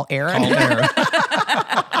call Aaron. Call Aaron.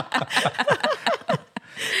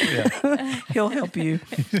 He'll help you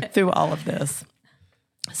through all of this.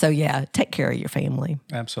 So yeah, take care of your family.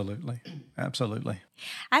 Absolutely. Absolutely.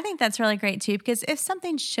 I think that's really great too, because if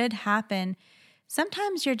something should happen,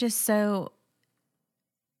 sometimes you're just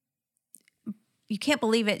you can't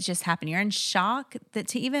believe it just happened. You're in shock that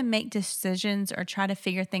to even make decisions or try to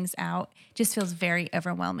figure things out just feels very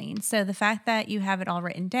overwhelming. So the fact that you have it all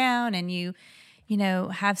written down and you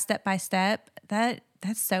have step by step, that's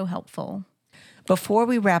so helpful. Before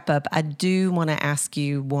we wrap up, I do want to ask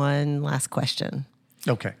you one last question.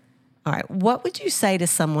 Okay. All right. What would you say to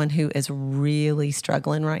someone who is really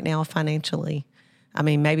struggling right now financially? I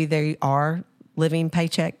mean, maybe they are living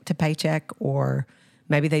paycheck to paycheck, or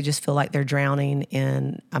maybe they just feel like they're drowning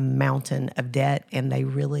in a mountain of debt and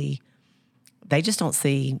they just don't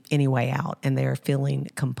see any way out and they're feeling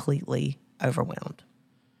completely overwhelmed.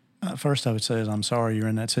 First, I would say is I'm sorry you're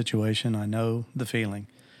in that situation. I know the feeling,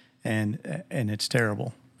 and it's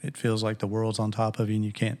terrible. It feels like the world's on top of you and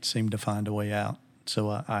you can't seem to find a way out.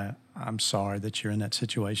 So I'm sorry that you're in that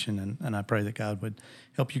situation, and I pray that God would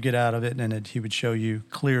help you get out of it and that he would show you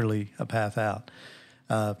clearly a path out.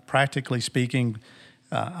 Practically speaking,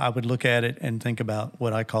 I would look at it and think about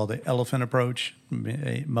what I call the elephant approach.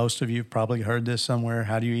 Most of you have probably heard this somewhere.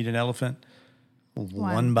 How do you eat an elephant?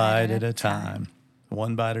 One bite at a time.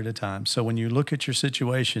 One bite at a time. So when you look at your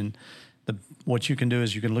situation, what you can do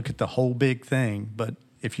is you can look at the whole big thing, but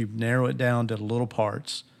if you narrow it down to little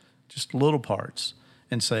parts, just little parts,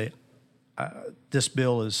 and say, this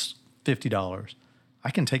bill is $50.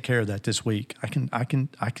 I can take care of that this week. I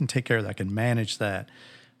can take care of that. I can manage that.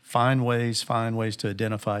 Find ways to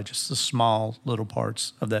identify just the small little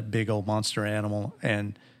parts of that big old monster animal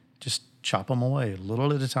and just chop them away a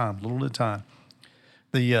little at a time.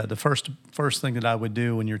 The first thing that I would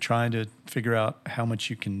do when you're trying to figure out how much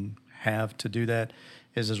you can have to do that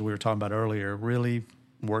is, as we were talking about earlier, really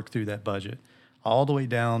work through that budget all the way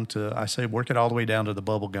down to, I say work it all the way down to the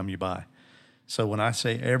bubble gum you buy. So when I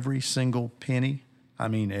say every single penny, I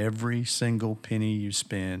mean every single penny you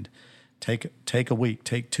spend. Take a week,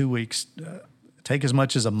 take 2 weeks, take as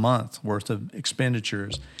much as a month worth of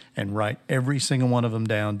expenditures and write every single one of them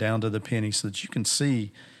down to the penny so that you can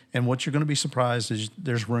see. And what you're going to be surprised is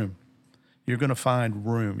there's room. You're going to find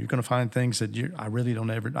room. You're going to find things that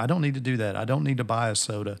I don't need to do that. I don't need to buy a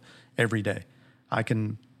soda every day. I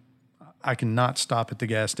can not stop at the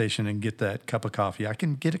gas station and get that cup of coffee. I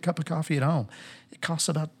can get a cup of coffee at home. It costs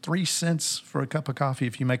about 3 cents for a cup of coffee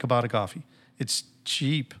if you make a pot of coffee. It's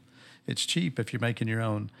cheap. It's cheap if you're making your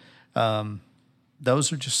own.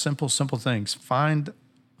 Those are just simple things. Find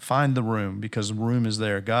the room, because the room is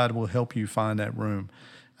there. God will help you find that room.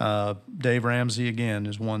 Dave Ramsey, again,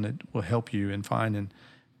 is one that will help you in finding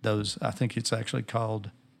those. I think it's actually called,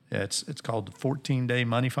 it's called the 14-Day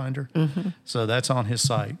Money Finder. Mm-hmm. So that's on his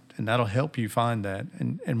site, and that'll help you find that.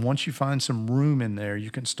 And once you find some room in there, you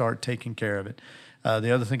can start taking care of it.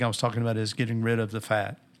 The other thing I was talking about is getting rid of the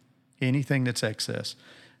fat, anything that's excess.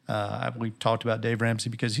 We talked about Dave Ramsey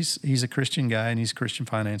because he's a Christian guy and he's a Christian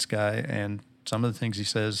finance guy, and some of the things he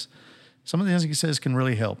says can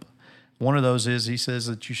really help. One of those is he says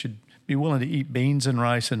that you should be willing to eat beans and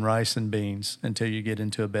rice and beans until you get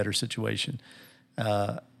into a better situation.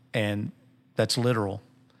 And that's literal.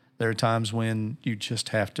 There are times when you just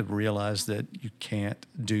have to realize that you can't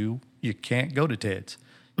go to Ted's.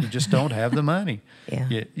 You just don't have the money.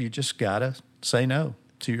 Yeah. You just got to say no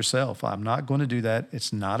to yourself. I'm not going to do that.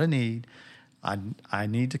 It's not a need. I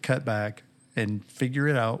need to cut back and figure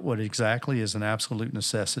it out what exactly is an absolute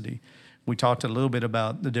necessity. We talked a little bit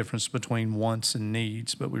about the difference between wants and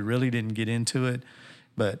needs, but we really didn't get into it.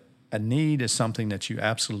 But a need is something that you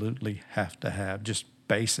absolutely have to have, just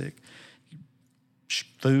basic.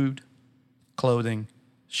 Food, clothing,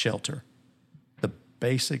 shelter. The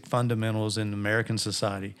basic fundamentals in American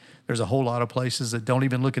society. There's a whole lot of places that don't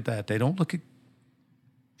even look at that. They don't look at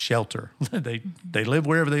shelter. They live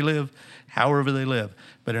wherever they live, however they live.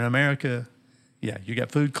 But in America, yeah, you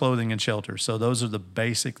got food, clothing, and shelter. So those are the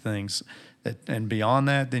basic things. And beyond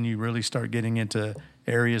that, then you really start getting into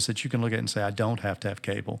areas that you can look at and say, I don't have to have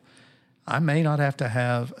cable. I may not have to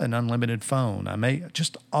have an unlimited phone. I may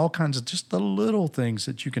just all kinds of just the little things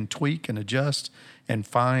that you can tweak and adjust and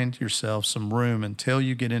find yourself some room until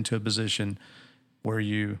you get into a position where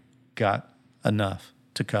you got enough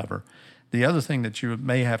to cover. The other thing that you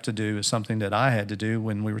may have to do is something that I had to do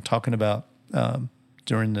when we were talking about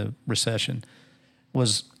during the recession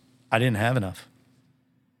was I didn't have enough.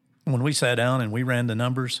 When we sat down and we ran the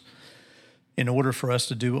numbers, in order for us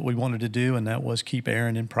to do what we wanted to do, and that was keep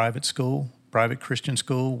Aaron in private school, private Christian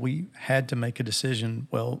school, we had to make a decision.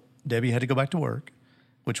 Well, Debbie had to go back to work,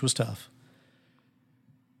 which was tough.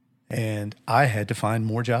 And I had to find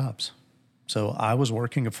more jobs. So I was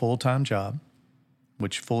working a full-time job,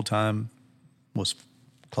 which full-time was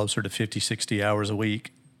closer to 50, 60 hours a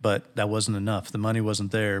week, but that wasn't enough. The money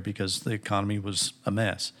wasn't there because the economy was a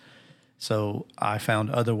mess. So I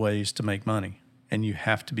found other ways to make money. And you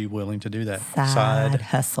have to be willing to do that. Side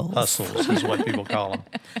hustles. Hustles is what people call them.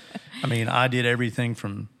 I mean, I did everything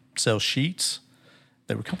from sell sheets.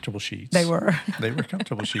 They were comfortable sheets. They were. They were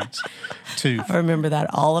comfortable sheets. To I remember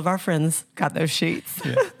that. All of our friends got those sheets.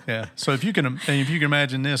 yeah. So if you can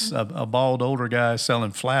imagine this, a bald older guy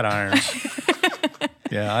selling flat irons.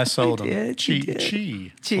 Yeah, I sold them Chi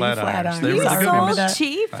flat irons. They were sold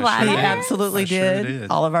Chi flat irons. He absolutely did. Sure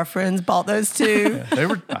did. All of our friends bought those too. Yeah, they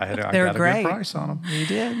were. I got a good price on them. You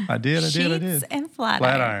did. I did. Sheets and flat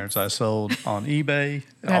irons. I sold on eBay.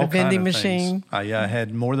 I had a vending machine. I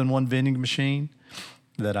had more than one vending machine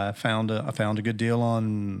that I found. I found a good deal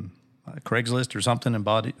on Craigslist or something and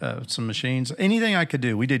bought some machines. Anything I could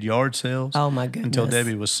do. We did yard sales. Oh my goodness! Until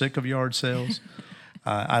Debbie was sick of yard sales.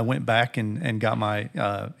 I went back and got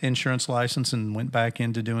my insurance license and went back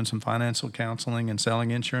into doing some financial counseling and selling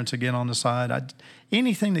insurance again on the side.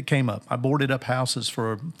 Anything that came up. I boarded up houses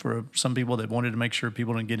for some people that wanted to make sure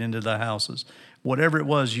people didn't get into the houses. Whatever it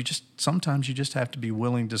was, sometimes you just have to be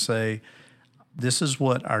willing to say, this is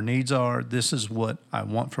what our needs are. This is what I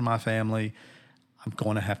want for my family. I'm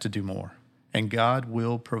going to have to do more. And God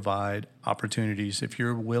will provide opportunities. If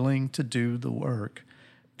you're willing to do the work,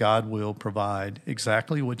 God will provide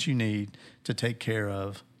exactly what you need to take care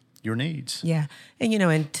of your needs. Yeah.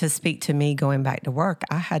 And to speak to me going back to work,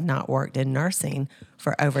 I had not worked in nursing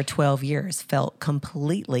for over 12 years, felt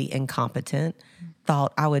completely incompetent,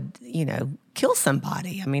 thought I would, kill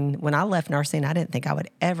somebody. I mean, when I left nursing, I didn't think I would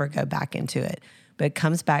ever go back into it. But it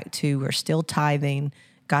comes back to we're still tithing.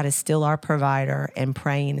 God is still our provider, and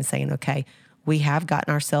praying and saying, okay, we have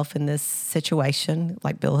gotten ourselves in this situation,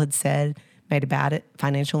 like Bill had said, made a bad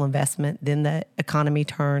financial investment. Then the economy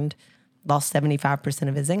turned, lost 75%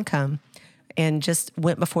 of his income, and just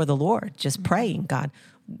went before the Lord, just praying, God,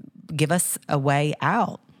 give us a way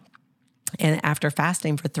out. And after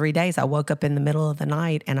fasting for 3 days, I woke up in the middle of the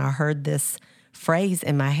night and I heard this phrase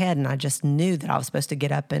in my head, and I just knew that I was supposed to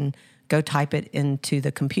get up and go type it into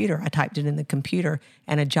the computer. I typed it in the computer,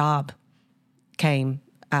 and a job came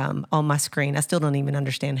on my screen. I still don't even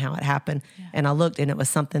understand how it happened. Yeah. And I looked, and it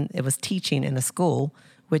was teaching in a school,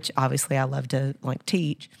 which obviously I love to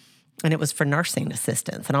teach. And it was for nursing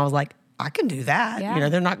assistants. And I was like, I can do that. Yeah.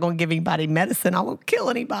 They're not going to give anybody medicine. I won't kill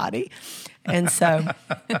anybody. And so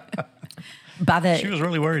she was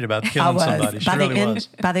really worried about killing somebody. She really was.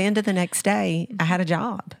 By the end of the next day, I had a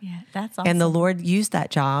job. Yeah, that's awesome. And the Lord used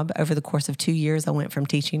that job over the course of 2 years. I went from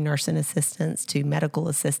teaching nursing assistants to medical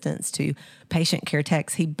assistants to patient care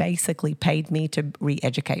techs. He basically paid me to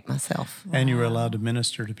re-educate myself. And you were allowed to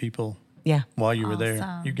minister to people. Yeah. While you were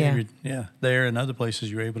there. You gave there and other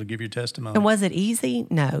places you were able to give your testimony. And was it easy?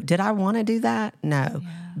 No. Did I want to do that? No. Yeah.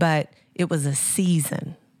 But it was a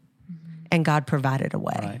season, and God provided a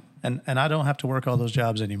way. Right. And I don't have to work all those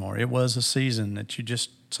jobs anymore. It was a season that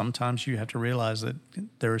sometimes you have to realize that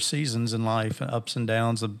there are seasons in life, ups and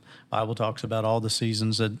downs. The Bible talks about all the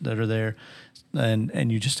seasons that are there.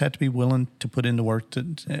 And you just have to be willing to put in the work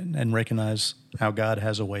and recognize how God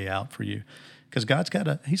has a way out for you. Because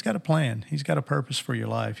He's got a plan. He's got a purpose for your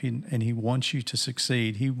life. And He wants you to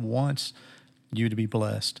succeed. He wants you to be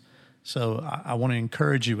blessed. So I want to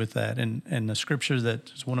encourage you with that. And the scripture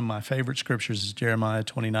that is one of my favorite scriptures is Jeremiah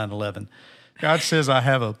 29:11. God says, I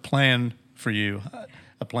have a plan for you.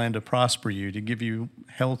 a plan to prosper you, to give you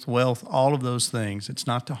health, wealth, all of those things. It's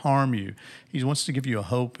not to harm you. He wants to give you a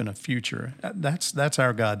hope and a future. That's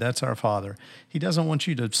our God. That's our Father. He doesn't want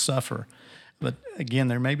you to suffer. But again,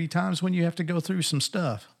 there may be times when you have to go through some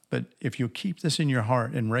stuff. But if you keep this in your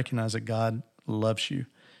heart and recognize that God loves you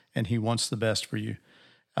and He wants the best for you,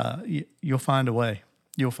 you'll find a way.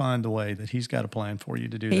 You'll find the way that He's got a plan for you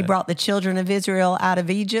to do that. He brought the children of Israel out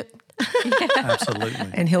of Egypt. Absolutely.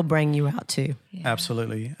 And He'll bring you out too. Yeah.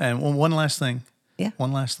 Absolutely. And one last thing. Yeah.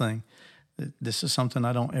 One last thing. This is something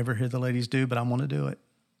I don't ever hear the ladies do, but I'm going to do it.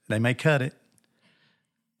 They may cut it.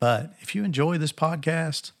 But if you enjoy this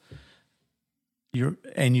podcast,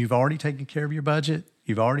 you've already taken care of your budget,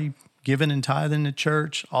 you've already given and tithed in the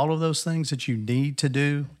church, all of those things that you need to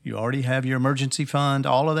do, you already have your emergency fund,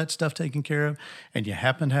 all of that stuff taken care of, and you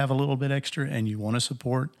happen to have a little bit extra and you want to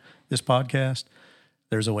support this podcast,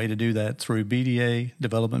 there's a way to do that through BDA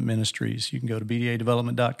Development Ministries. You can go to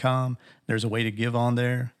bdadevelopment.com. There's a way to give on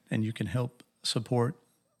there, and you can help support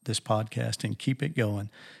this podcast and keep it going.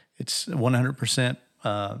 It's 100%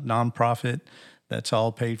 nonprofit. That's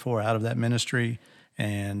all paid for out of that ministry,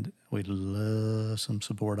 and we'd love some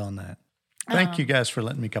support on that. Thank you guys for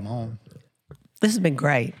letting me come on. This has been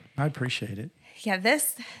great. I appreciate it. Yeah,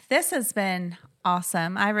 this has been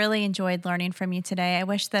awesome. I really enjoyed learning from you today. I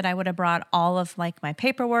wish that I would have brought all of my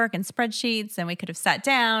paperwork and spreadsheets, and we could have sat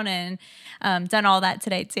down and done all that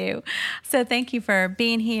today too. So thank you for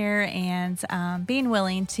being here and being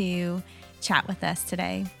willing to chat with us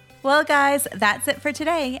today. Well, guys, that's it for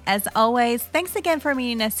today. As always, thanks again for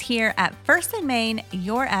meeting us here at First and Main,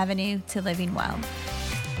 your avenue to living well.